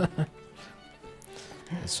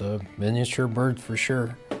 it's a miniature bird for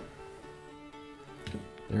sure.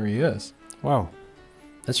 There he is. Wow.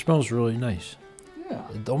 That smells really nice. Yeah.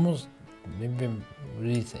 It almost, maybe, what do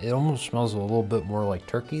you think? It almost smells a little bit more like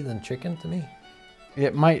turkey than chicken to me.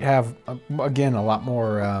 It might have, again, a lot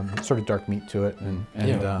more sort of dark meat to it, and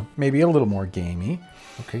Yeah. maybe a little more gamey.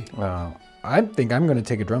 Okay. I think I'm going to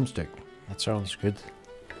take a drumstick. That sounds good.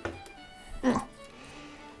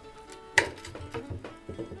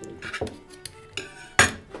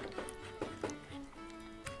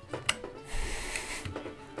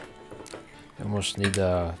 You almost need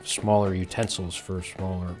smaller utensils for a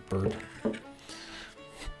smaller bird.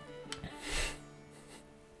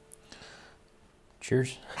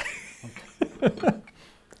 Cheers.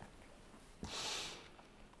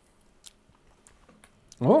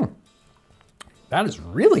 Oh, that is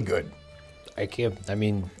really good. I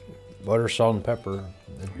mean, butter, salt, and pepper.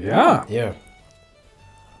 Yeah. Yeah.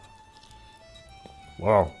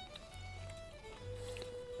 Wow.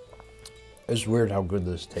 It's weird how good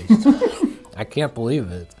this tastes. I can't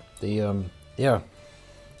believe it. Yeah.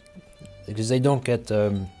 Because they don't get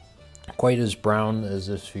quite as brown as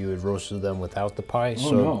if you had roasted them without the pie. Oh,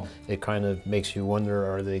 so no. it kind of makes you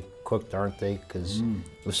wonder, are they cooked, aren't they? Because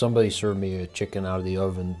if somebody served me a chicken out of the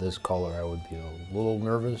oven this color, I would be a little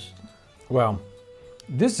nervous. Well,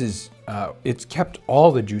 this is, it's kept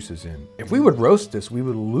all the juices in. If we would roast this, we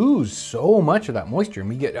would lose so much of that moisture and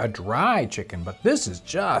we get a dry chicken, but this is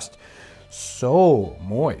just so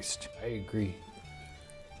moist. I agree.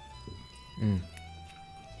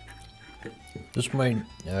 This might,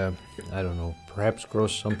 I don't know, perhaps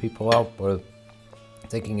gross some people out, but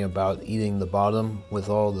thinking about eating the bottom with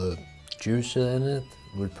all the juice in it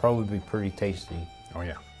would probably be pretty tasty. Oh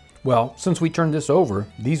yeah. Well, since we turned this over,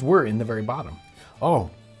 these were in the very bottom. Oh,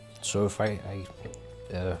 so if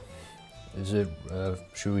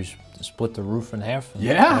should we split the roof in half and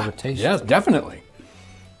have a taste? Yes, definitely.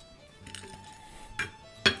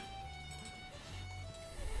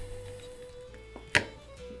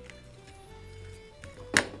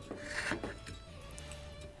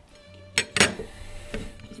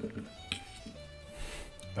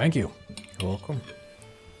 Thank you. You're welcome.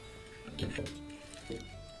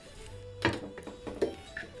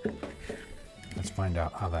 Let's find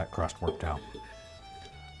out how that crust worked out.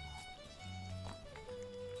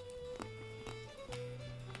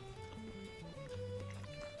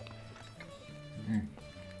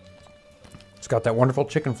 It's got that wonderful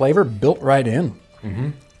chicken flavor built right in.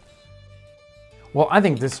 Well, I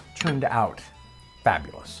think this turned out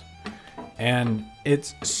fabulous. And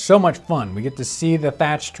it's so much fun. We get to see the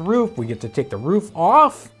thatched roof. We get to take the roof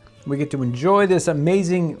off. We get to enjoy this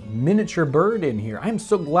amazing miniature bird in here. I'm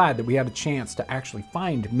so glad that we had a chance to actually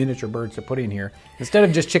find miniature birds to put in here instead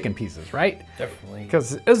of just chicken pieces, right? Definitely.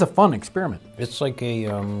 Because it was a fun experiment. It's like a,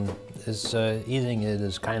 eating it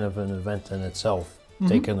is kind of an event in itself.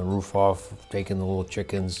 Taking the roof off, taking the little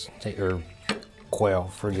chickens, or quail,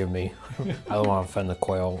 forgive me. I don't want to offend the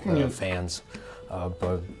quail fans.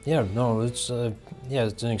 But yeah, no, it's an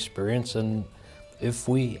experience, and if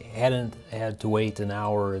we hadn't had to wait an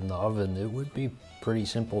hour in the oven, it would be pretty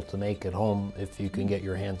simple to make at home if you can get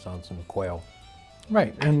your hands on some quail.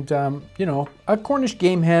 Right, and you know, a Cornish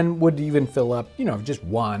game hen would even fill up, you know, just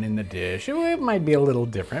one in the dish. It might be a little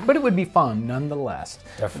different, but it would be fun nonetheless.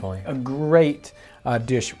 Definitely. A great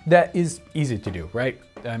dish that is easy to do, right?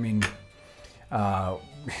 I mean,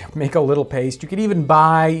 make a little paste. You could even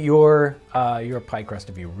buy your pie crust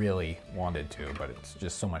if you really wanted to, but it's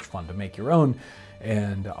just so much fun to make your own.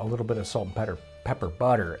 And a little bit of salt and pepper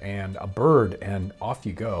butter and a bird, and off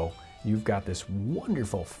you go. You've got this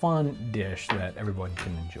wonderful, fun dish that everyone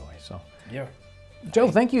can enjoy. So, yeah, Joe,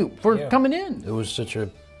 thank you for coming in. It was such a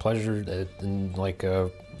pleasure and like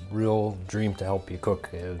a real dream to help you cook.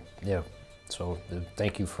 Yeah, so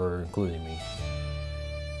thank you for including me.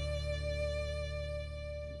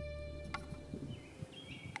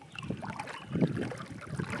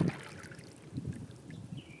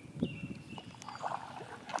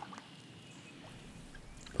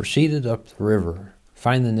 Proceeded up the river,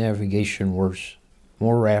 find the navigation worse,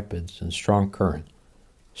 more rapids and strong current.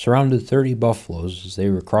 Surrounded 30 buffaloes as they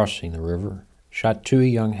were crossing the river, shot 2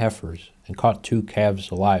 young heifers, and caught 2 calves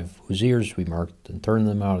alive, whose ears we marked and turned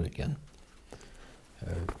them out again.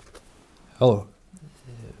 Hello,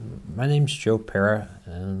 my name's Joe Pera,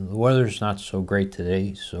 and the weather's not so great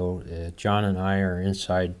today, so John and I are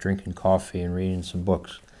inside drinking coffee and reading some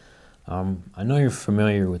books. I know you're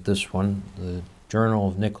familiar with this one, the Journal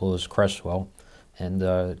of Nicholas Cresswell,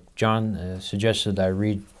 and John suggested I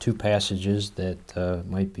read 2 passages that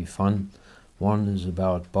might be fun. One is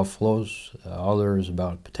about buffaloes, other is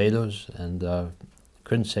about potatoes, and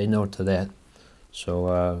couldn't say no to that.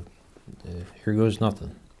 So here goes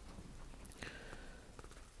nothing.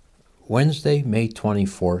 Wednesday, May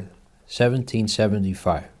 24th,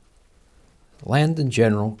 1775. Land in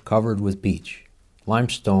general covered with beach,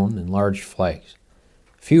 limestone and large flags.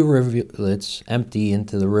 Few rivulets empty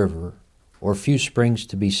into the river, or few springs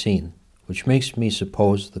to be seen, which makes me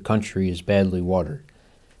suppose the country is badly watered.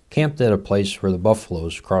 Camped at a place where the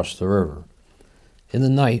buffaloes crossed the river. In the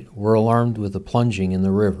night, were alarmed with the plunging in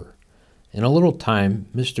the river. In a little time,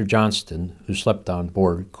 Mr. Johnston, who slept on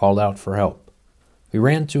board, called out for help. We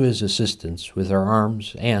ran to his assistance with our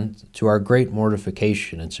arms and, to our great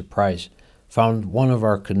mortification and surprise, found one of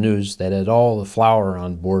our canoes that had all the flour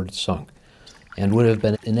on board sunk, and would have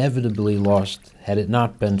been inevitably lost had it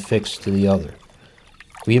not been fixed to the other.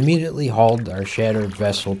 We immediately hauled our shattered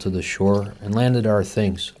vessel to the shore and landed our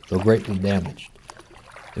things, though greatly damaged.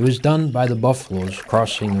 It was done by the buffaloes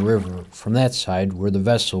crossing the river from that side where the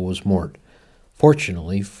vessel was moored.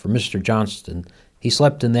 Fortunately for Mr. Johnston, he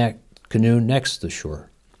slept in that canoe next the shore.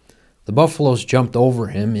 The buffaloes jumped over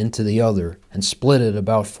him into the other and split it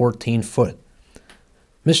about 14 foot.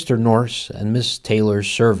 Mr. Norse and Miss Taylor's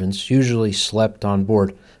servants usually slept on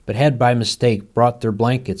board, but had by mistake brought their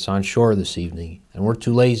blankets on shore this evening and were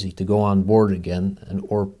too lazy to go on board again,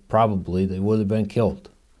 or probably they would have been killed.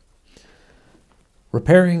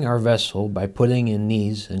 Repairing our vessel by putting in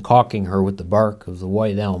knees and caulking her with the bark of the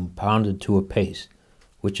white elm pounded to a paste,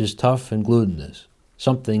 which is tough and glutinous,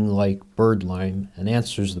 something like birdlime, and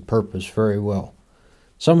answers the purpose very well.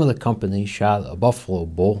 Some of the company shot a buffalo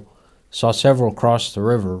bull, saw several cross the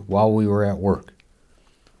river while we were at work.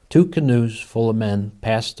 2 canoes full of men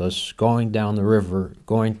passed us going down the river,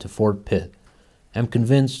 going to Fort Pitt. Am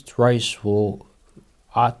convinced Rice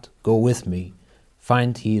ought go with me,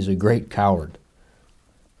 find he is a great coward.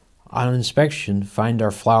 On inspection, find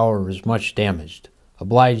our flour is much damaged,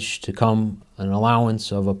 obliged to come an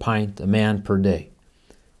allowance of a pint a man per day.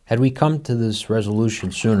 Had we come to this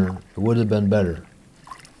resolution sooner, it would have been better.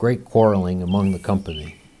 Great quarreling among the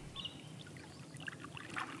company.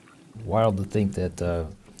 Wild to think that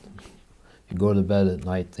you go to bed at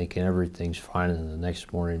night thinking everything's fine, and the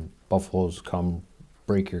next morning buffaloes come,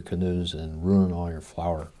 break your canoes, and ruin all your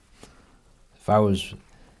flour. If I was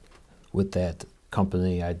with that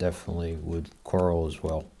company, I definitely would quarrel as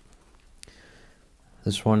well.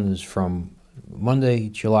 This one is from Monday,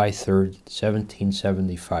 July 3rd,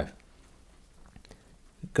 1775.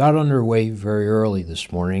 Got underway very early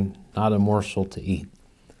this morning, not a morsel to eat.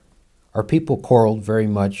 Our people quarreled very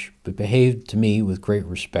much, but behaved to me with great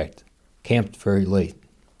respect. Camped very late.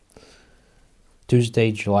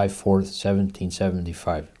 Tuesday, July 4th,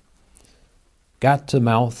 1775. Got to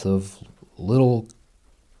mouth of Little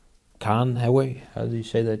Conway. How do you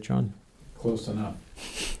say that, John? Close enough.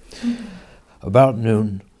 About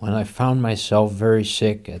noon, when I found myself very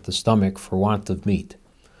sick at the stomach for want of meat.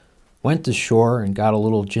 Went ashore and got a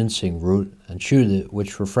little ginseng root and chewed it,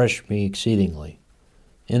 which refreshed me exceedingly.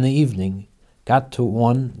 In the evening, got to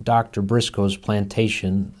one Dr. Briscoe's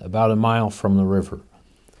plantation about a mile from the river.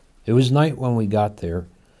 It was night when we got there,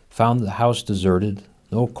 found the house deserted,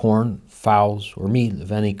 no corn, fowls, or meat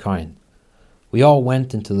of any kind. We all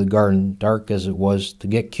went into the garden, dark as it was, to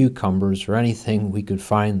get cucumbers or anything we could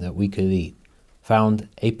find that we could eat. Found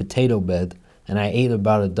a potato bed, and I ate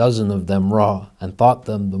about a dozen of them raw, and thought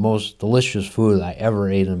them the most delicious food I ever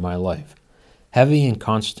ate in my life. Heavy and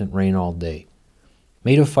constant rain all day.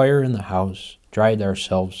 Made a fire in the house, dried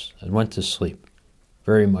ourselves, and went to sleep,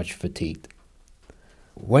 very much fatigued.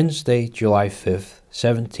 Wednesday, July 5th,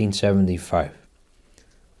 1775.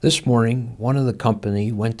 This morning, one of the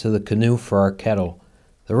company went to the canoe for our kettle.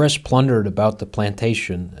 The rest plundered about the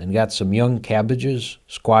plantation and got some young cabbages,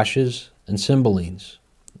 squashes, and cymbalines.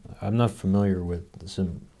 I'm not familiar with the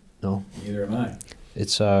no? Neither am I.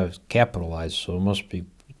 It's capitalized, so it must be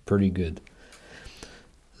pretty good.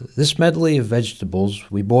 This medley of vegetables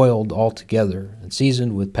we boiled all together and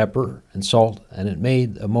seasoned with pepper and salt, and it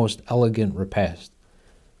made a most elegant repast.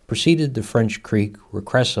 Proceeded to French Creek, where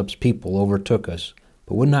Cressup's people overtook us,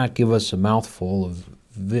 but would not give us a mouthful of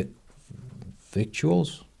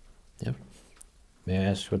victuals? Yep. May I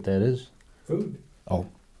ask what that is? Food. Oh.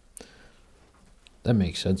 That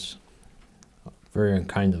makes sense. Very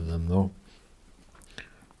unkind of them, though.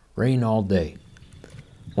 Rain all day.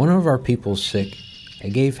 One of our people sick. I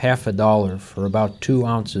gave $50 for about 2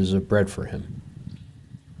 ounces of bread for him.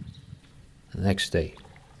 The next day.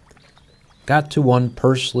 Got to one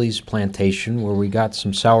Pursley's plantation where we got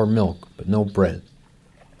some sour milk, but no bread.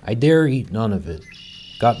 I dare eat none of it.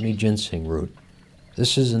 Got me ginseng root.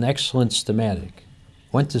 This is an excellent stomachic.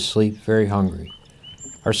 Went to sleep very hungry.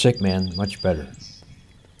 Our sick man much better.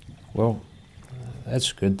 Well,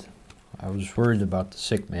 that's good. I was worried about the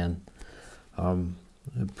sick man.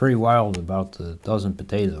 Pretty wild about the dozen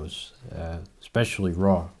potatoes, especially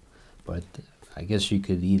raw. But I guess you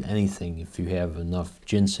could eat anything if you have enough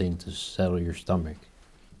ginseng to settle your stomach.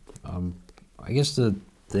 I guess the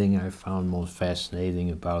thing I found most fascinating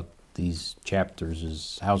about these chapters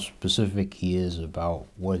is how specific he is about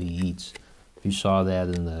what he eats. If you saw that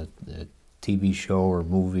in a TV show or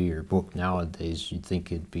movie or book nowadays, you'd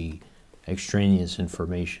think it'd be extraneous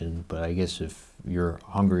information, but I guess if you're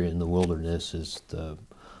hungry in the wilderness is the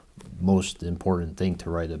most important thing to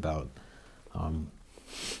write about. I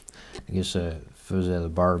guess if it was at a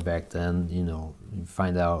bar back then, you know, you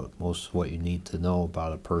find out most of what you need to know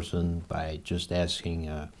about a person by just asking,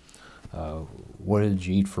 what did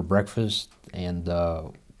you eat for breakfast, and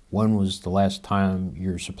when was the last time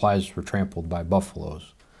your supplies were trampled by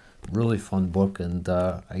buffaloes. Really fun book, and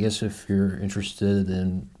I guess if you're interested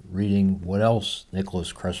in reading what else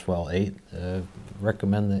Nicholas Cresswell ate,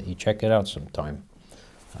 recommend that you check it out sometime.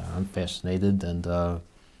 I'm fascinated, and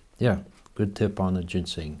yeah, good tip on the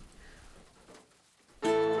ginseng.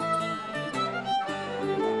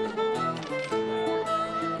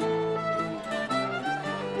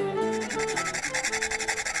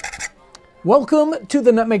 Welcome to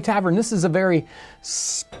the Nutmeg Tavern. This is a very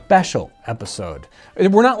special episode.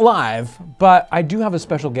 We're not live, but I do have a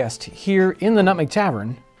special guest here in the Nutmeg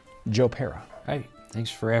Tavern, Joe Pera. Hey, thanks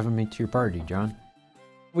for having me to your party, John.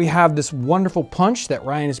 We have this wonderful punch that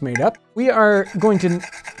Ryan has made up. We are going to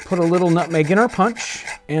put a little nutmeg in our punch.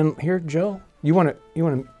 And here, Joe, you want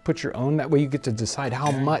to put your own. That way you get to decide how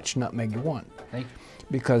much nutmeg you want. Thank you.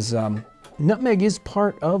 Because nutmeg is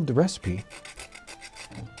part of the recipe.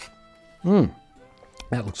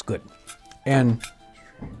 That looks good. And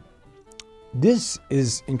this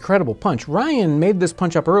is incredible punch. Ryan made this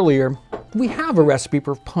punch up earlier. We have a recipe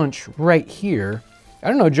for punch right here. I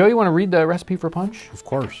don't know, Joe, you want to read the recipe for punch? Of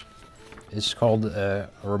course. It's called a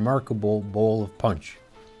remarkable bowl of punch.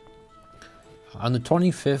 On the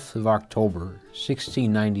 25th of October,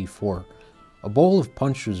 1694, a bowl of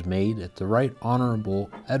punch was made at the Right Honorable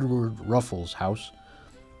Edward Ruffles' house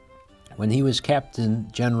when he was Captain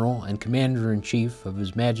General and Commander-in-Chief of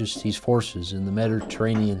His Majesty's forces in the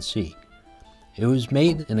Mediterranean Sea. It was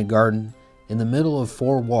made in a garden in the middle of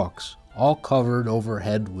 4 walks, all covered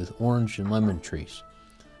overhead with orange and lemon trees.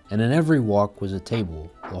 And in every walk was a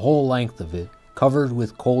table, the whole length of it, covered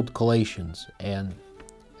with cold collations and,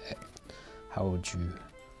 how would you?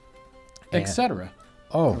 Etc.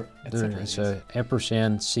 Oh, it's a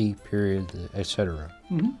ampersand C period, etc.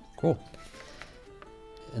 Cool.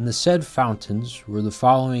 In the said fountains were the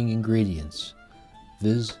following ingredients,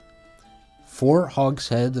 viz. 4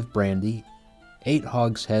 hogsheads of brandy, 8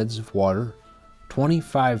 hogsheads of water,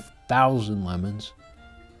 25,000 lemons,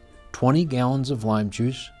 20 gallons of lime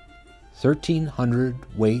juice, 1,300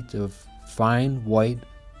 weight of fine white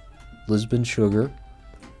Lisbon sugar,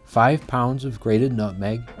 5 pounds of grated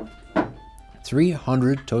nutmeg,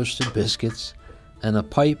 300 toasted biscuits, and a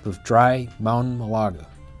pipe of dry mountain malaga.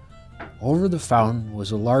 Over the fountain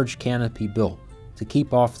was a large canopy built to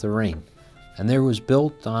keep off the rain, and there was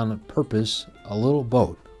built on purpose a little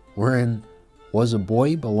boat, wherein was a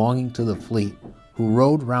boy belonging to the fleet, who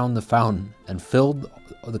rowed round the fountain and filled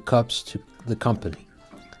the cups to the company.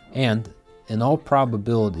 And, in all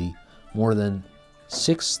probability, more than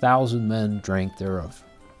 6,000 men drank thereof.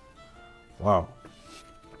 Wow.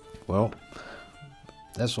 Well,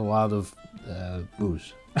 that's a lot of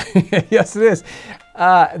booze. Yes, it is.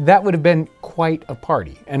 That would have been quite a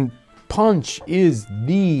party. And punch is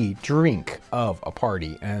the drink of a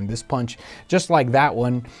party. And this punch, just like that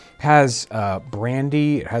one, has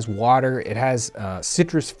brandy, it has water, it has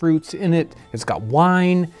citrus fruits in it, it's got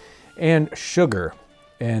wine and sugar.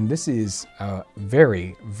 And this is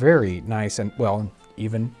very, very nice, and well,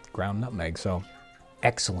 even ground nutmeg. So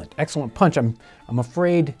excellent, excellent punch. I'm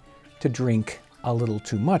afraid to drink a little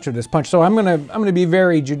too much of this punch, so I'm gonna be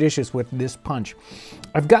very judicious with this punch.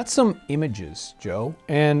 I've got some images, Joe,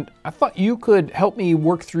 and I thought you could help me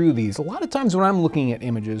work through these. A lot of times when I'm looking at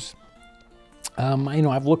images,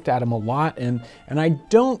 I've looked at them a lot, and I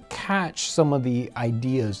don't catch some of the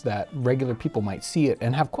ideas that regular people might see it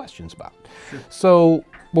and have questions about. Sure. So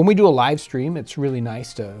when we do a live stream, it's really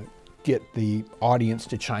nice to get the audience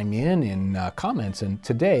to chime in comments, and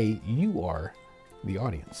today you are the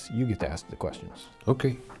audience. You get to ask the questions.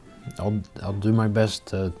 Okay, I'll do my best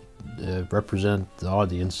to represent the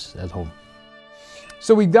audience at home.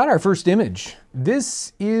 So we've got our first image.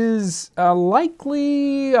 This is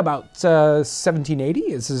likely about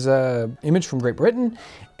 1780. This is an image from Great Britain,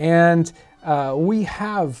 and we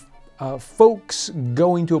have folks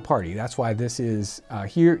going to a party. That's why this is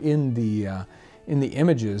here in the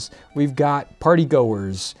images. We've got party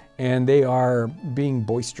goers, and they are being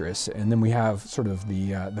boisterous. And then we have sort of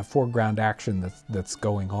the foreground action that's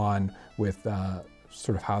going on with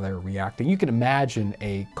sort of how they're reacting. You can imagine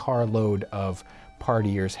a carload of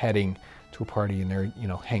partiers heading to a party, and they're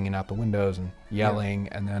hanging out the windows and yelling,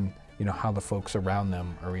 and then how the folks around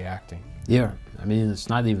them are reacting. Yeah, I mean, it's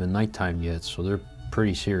not even nighttime yet, so they're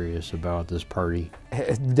pretty serious about this party.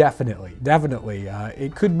 Definitely, definitely.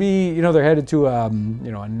 It could be, they're headed to a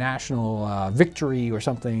national victory or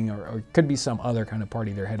something, or it could be some other kind of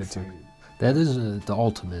party they're headed to. That is the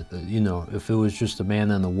ultimate. If it was just a man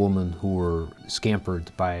and a woman who were scampered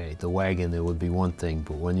by the wagon, it would be one thing.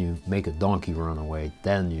 But when you make a donkey run away,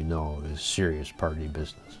 then it's serious party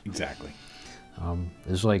business. Exactly.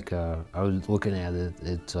 It's like, I was looking at it,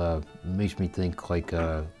 it makes me think like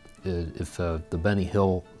if the Benny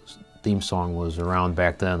Hill theme song was around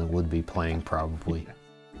back then, it would be playing probably.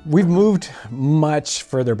 We've moved much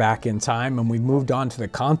further back in time, and we've moved on to the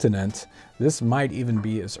continent. This might even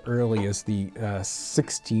be as early as the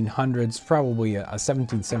 1600s, probably a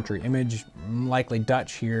 17th century image, likely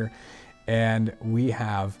Dutch here. And we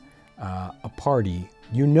have a party.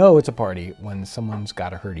 You know it's a party when someone's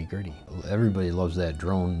got a hurdy-gurdy. Everybody loves that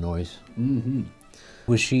drone noise. Mm-hmm.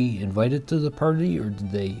 Was she invited to the party, or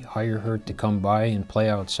did they hire her to come by and play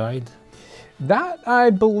outside? That,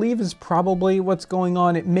 I believe, is probably what's going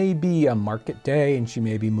on. It may be a market day, and she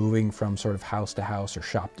may be moving from sort of house to house or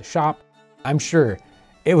shop to shop. I'm sure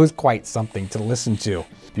it was quite something to listen to.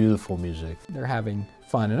 Beautiful music. They're having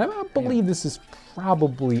fun, and I believe this is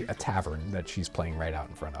probably a tavern that she's playing right out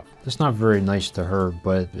in front of. It's not very nice to her,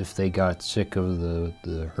 but if they got sick of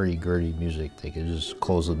the hurdy-gurdy music, they could just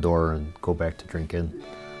close the door and go back to drinking.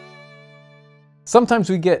 Sometimes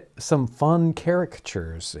we get some fun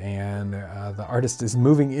caricatures, and the artist is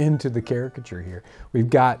moving into the caricature here. We've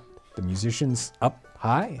got the musicians up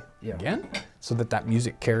high again, so that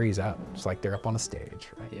music carries out. It's like they're up on a stage,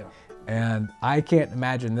 right? Yeah. And I can't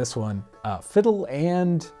imagine this one, fiddle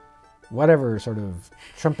and whatever sort of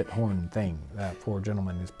trumpet horn thing that poor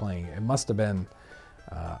gentleman is playing. It must have been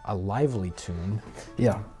a lively tune.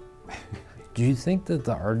 Yeah. Do you think that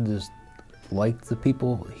the artist liked the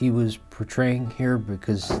people he was portraying here,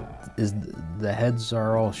 because the heads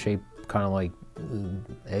are all shaped kind of like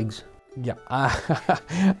eggs? Yeah.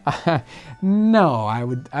 No,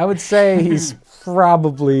 I would say he's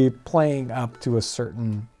probably playing up to a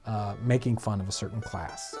certain, making fun of a certain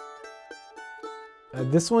class.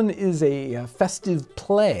 This one is a festive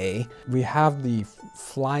play. We have the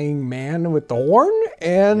flying man with the horn,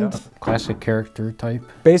 and classic character type.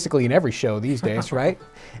 Basically in every show these days, right?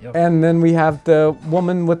 Yep. And then we have the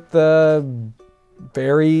woman with the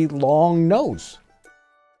very long nose.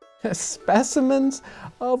 Specimens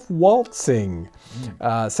of waltzing,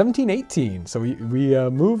 1718. So we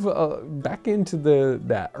move back into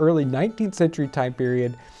that early 19th century time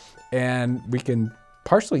period, and we can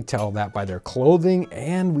partially tell that by their clothing,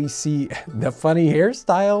 and we see the funny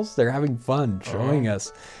hairstyles. They're having fun showing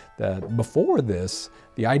us that before this,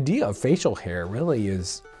 the idea of facial hair really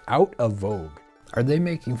is out of vogue. Are they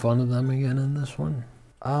making fun of them again in this one?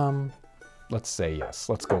 Let's say yes.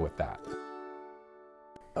 Let's go with that.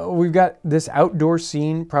 We've got this outdoor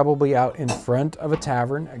scene, probably out in front of a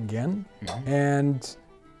tavern again. And,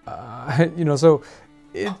 so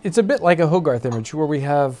it's a bit like a Hogarth image where we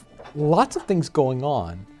have lots of things going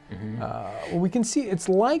on. We can see it's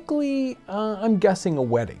likely, I'm guessing, a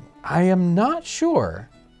wedding. I am not sure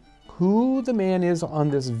who the man is on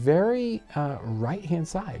this very right-hand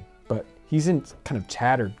side, but he's in kind of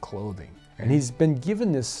tattered clothing. And he's been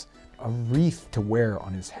given a wreath to wear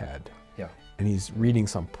on his head. Yeah. And he's reading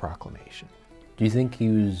some proclamation. Do you think he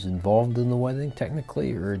was involved in the wedding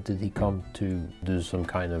technically, or did he come to do some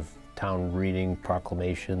kind of town reading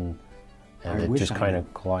proclamation and it just kind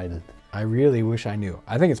of collided? I really wish I knew.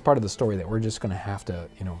 I think it's part of the story that we're just going to have to,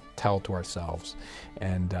 tell to ourselves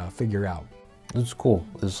and figure out. It's cool.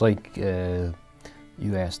 It's like you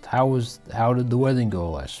asked, how did the wedding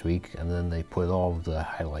go last week? And then they put all of the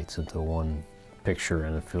highlights into one picture,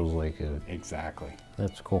 and it feels like Exactly.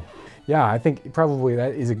 That's cool. Yeah, I think probably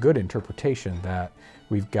that is a good interpretation, that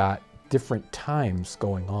we've got different times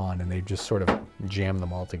going on and they just sort of jam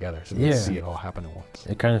them all together so they see it all happen at once.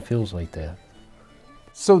 It kind of feels like that.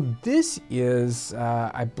 So this is,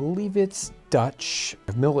 I believe it's Dutch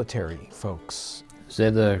military folks. Is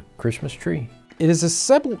that a Christmas tree? It is a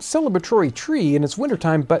celebratory tree and it's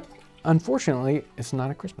wintertime, but unfortunately it's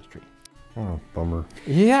not a Christmas tree. Oh, bummer.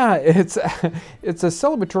 Yeah, it's a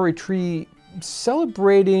celebratory tree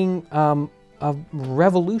celebrating a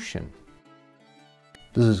revolution.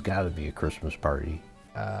 This has got to be a Christmas party.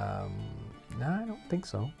 No, I don't think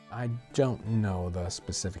so. I don't know the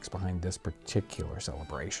specifics behind this particular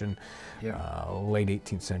celebration. Yeah. Late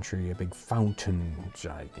 18th century, a big fountain,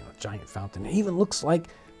 giant fountain. It even looks like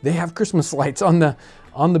they have Christmas lights on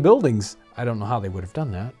the buildings. I don't know how they would have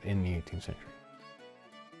done that in the 18th century.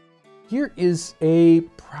 Here is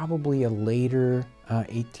probably a later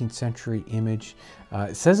 18th century image.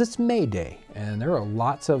 It says it's May Day, and there are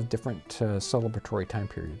lots of different celebratory time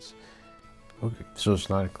periods. Okay, so it's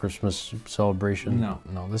not a Christmas celebration?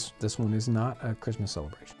 No, this one is not a Christmas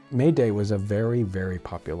celebration. May Day was a very, very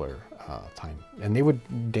popular time, and they would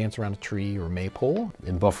dance around a tree or maypole.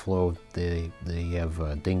 In Buffalo, they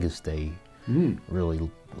have Dingus Day,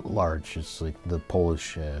 really large. It's like the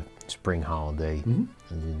Polish spring holiday,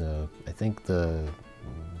 and I think the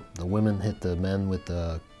women hit the men with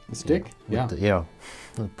the stick. That's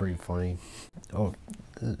pretty funny. Oh,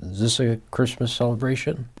 is this a Christmas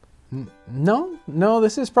celebration? No,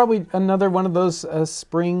 this is probably another one of those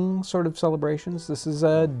spring sort of celebrations. This is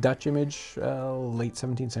a Dutch image, late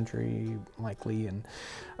 17th century likely, and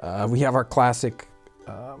we have our classic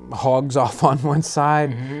hogs off on one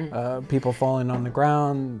side, people falling on the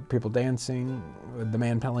ground, people dancing, the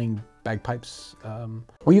man playing bagpipes.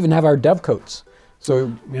 We even have our dovecotes.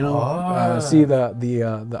 So see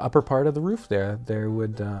the upper part of the roof there. There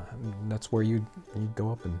would that's where you'd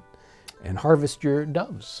go up and harvest your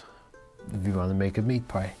doves. If you want to make a meat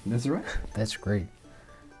pie. That's right. That's great.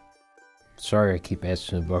 Sorry I keep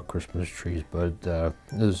asking about Christmas trees, but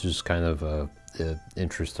this is just kind of an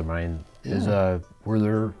interest of mine. Were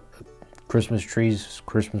there Christmas trees,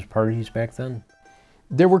 Christmas parties back then?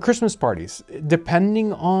 There were Christmas parties,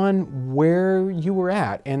 depending on where you were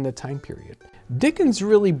at and the time period. Dickens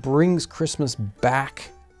really brings Christmas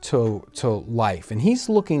back to life, and he's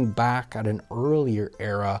looking back at an earlier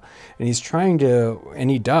era, and he's trying to, and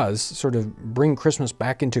he does, sort of bring Christmas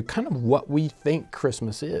back into kind of what we think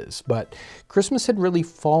Christmas is. But Christmas had really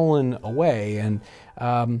fallen away, and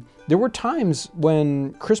there were times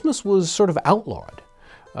when Christmas was sort of outlawed.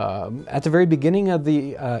 At the very beginning of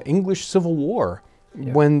the English Civil War,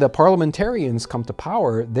 when the parliamentarians come to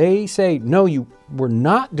power, they say, no, we're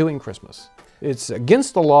not doing Christmas. It's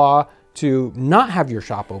against the law to not have your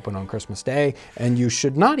shop open on Christmas Day, and you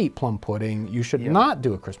should not eat plum pudding. You should not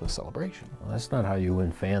do a Christmas celebration. Well, that's not how you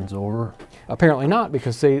win fans over. Apparently not,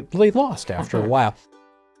 because they lost after a while.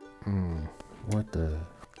 What the?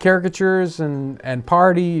 Caricatures and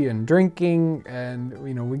party and drinking, and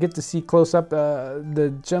we get to see close up.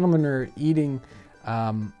 The gentlemen are eating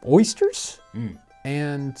oysters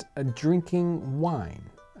and drinking wine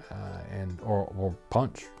or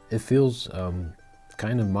punch. It feels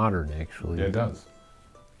kind of modern, actually. Yeah, it does.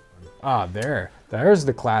 There's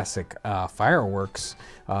the classic fireworks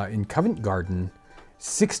in Covent Garden,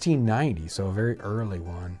 1690, so a very early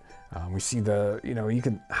one. We see you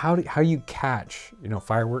can how you catch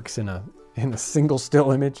fireworks in a single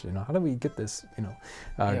still image. How do we get this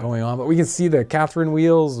going on? But we can see the Catherine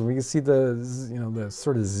wheels. We can see the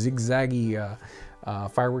sort of zigzaggy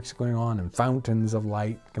fireworks going on, and fountains of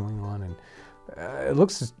light going on, and it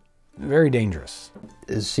looks very dangerous.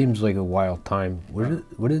 It seems like a wild time.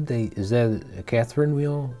 What did they? Is that a Catherine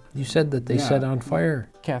wheel? You said that they set on fire.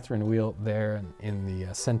 Catherine wheel there in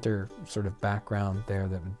the center sort of background there,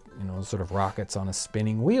 that sort of rockets on a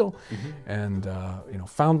spinning wheel, and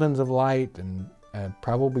fountains of light, and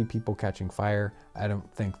probably people catching fire. I don't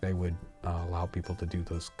think they would allow people to do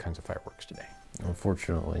those kinds of fireworks today.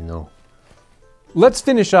 Unfortunately, no. Let's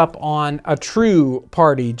finish up on a true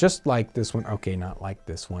party just like this one. Okay, not like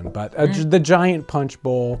this one, but the giant punch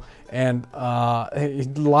bowl, and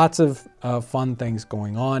lots of fun things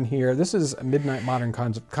going on here. This is a Midnight Modern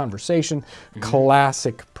Conversation,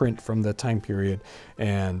 classic print from the time period.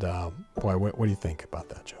 And boy, what do you think about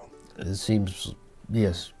that, Joe? It seems,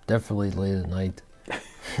 yes, definitely late at night.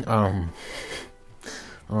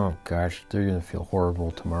 Oh gosh, they're gonna feel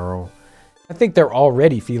horrible tomorrow. I think they're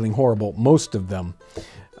already feeling horrible, most of them.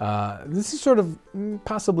 This is sort of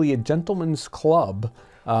possibly a gentleman's club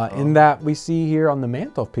in that we see here on the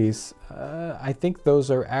mantelpiece. I think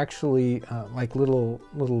those are actually like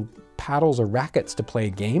little paddles or rackets to play a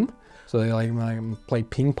game. So they like play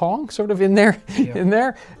ping pong sort of in there,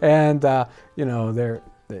 and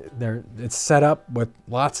it's set up with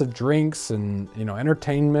lots of drinks and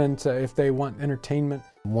entertainment if they want entertainment.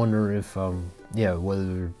 I wonder if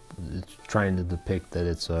whether it's trying to depict that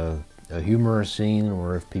it's a humorous scene,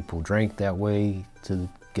 or if people drank that way to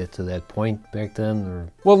get to that point back then.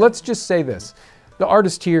 Or well, let's just say this: the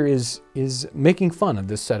artist here is making fun of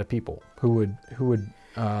this set of people who would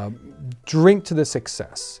drink to this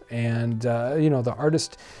excess, and the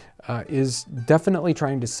artist is definitely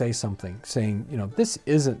trying to say something, saying this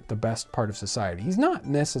isn't the best part of society. He's not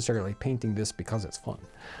necessarily painting this because it's fun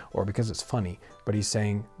or because it's funny, but he's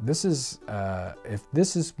saying this is if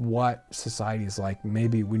this is what society is like,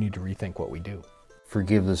 maybe we need to rethink what we do.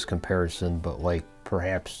 Forgive this comparison, but like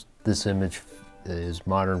perhaps this image, his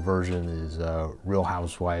modern version is Real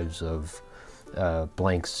Housewives of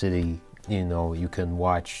blank city. You can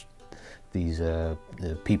watch these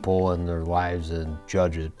people and their lives and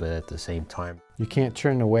judge it, but at the same time, you can't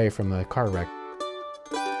turn away from the car wreck.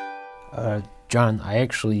 John, I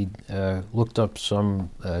actually looked up some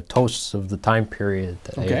toasts of the time period.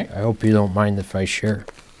 Okay. I hope you don't mind if I share.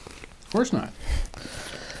 Of course not.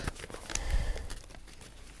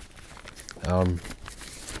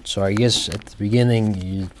 So I guess at the beginning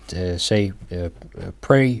you say,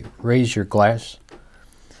 pray, raise your glass.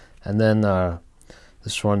 And then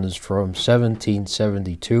this one is from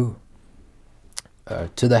 1772.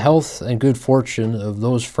 To the health and good fortune of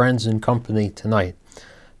those friends and company tonight,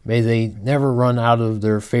 may they never run out of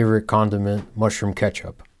their favorite condiment, mushroom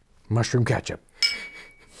ketchup. Mushroom ketchup.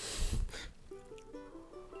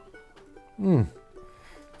 Mm.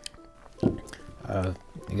 I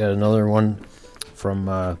got another one from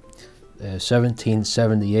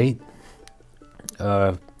 1778.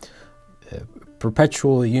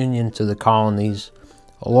 Perpetual union to the colonies,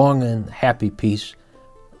 a long and happy peace,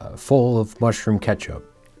 full of mushroom ketchup.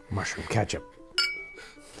 Mushroom ketchup.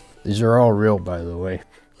 These are all real, by the way.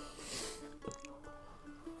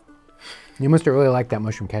 You must have really liked that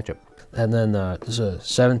mushroom ketchup. And then this is a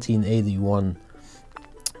 1781.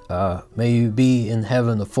 May you be in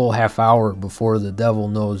heaven a full half hour before the devil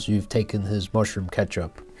knows you've taken his mushroom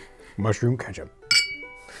ketchup. Mushroom ketchup.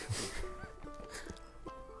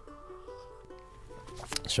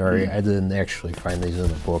 Sorry, I didn't actually find these in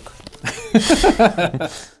the book.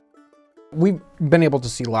 We've been able to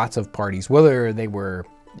see lots of parties, whether they were,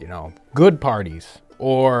 you know, good parties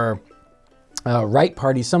or right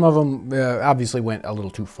parties. Some of them obviously went a little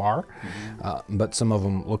too far, but some of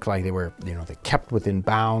them looked like they were, you know, they kept within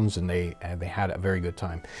bounds and they had a very good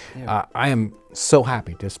time. Yeah. I am so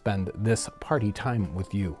happy to spend this party time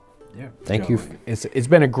with you. Yeah. Thank you. It's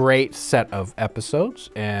been a great set of episodes,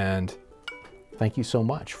 and thank you so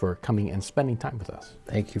much for coming and spending time with us.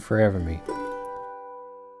 Thank you for having me.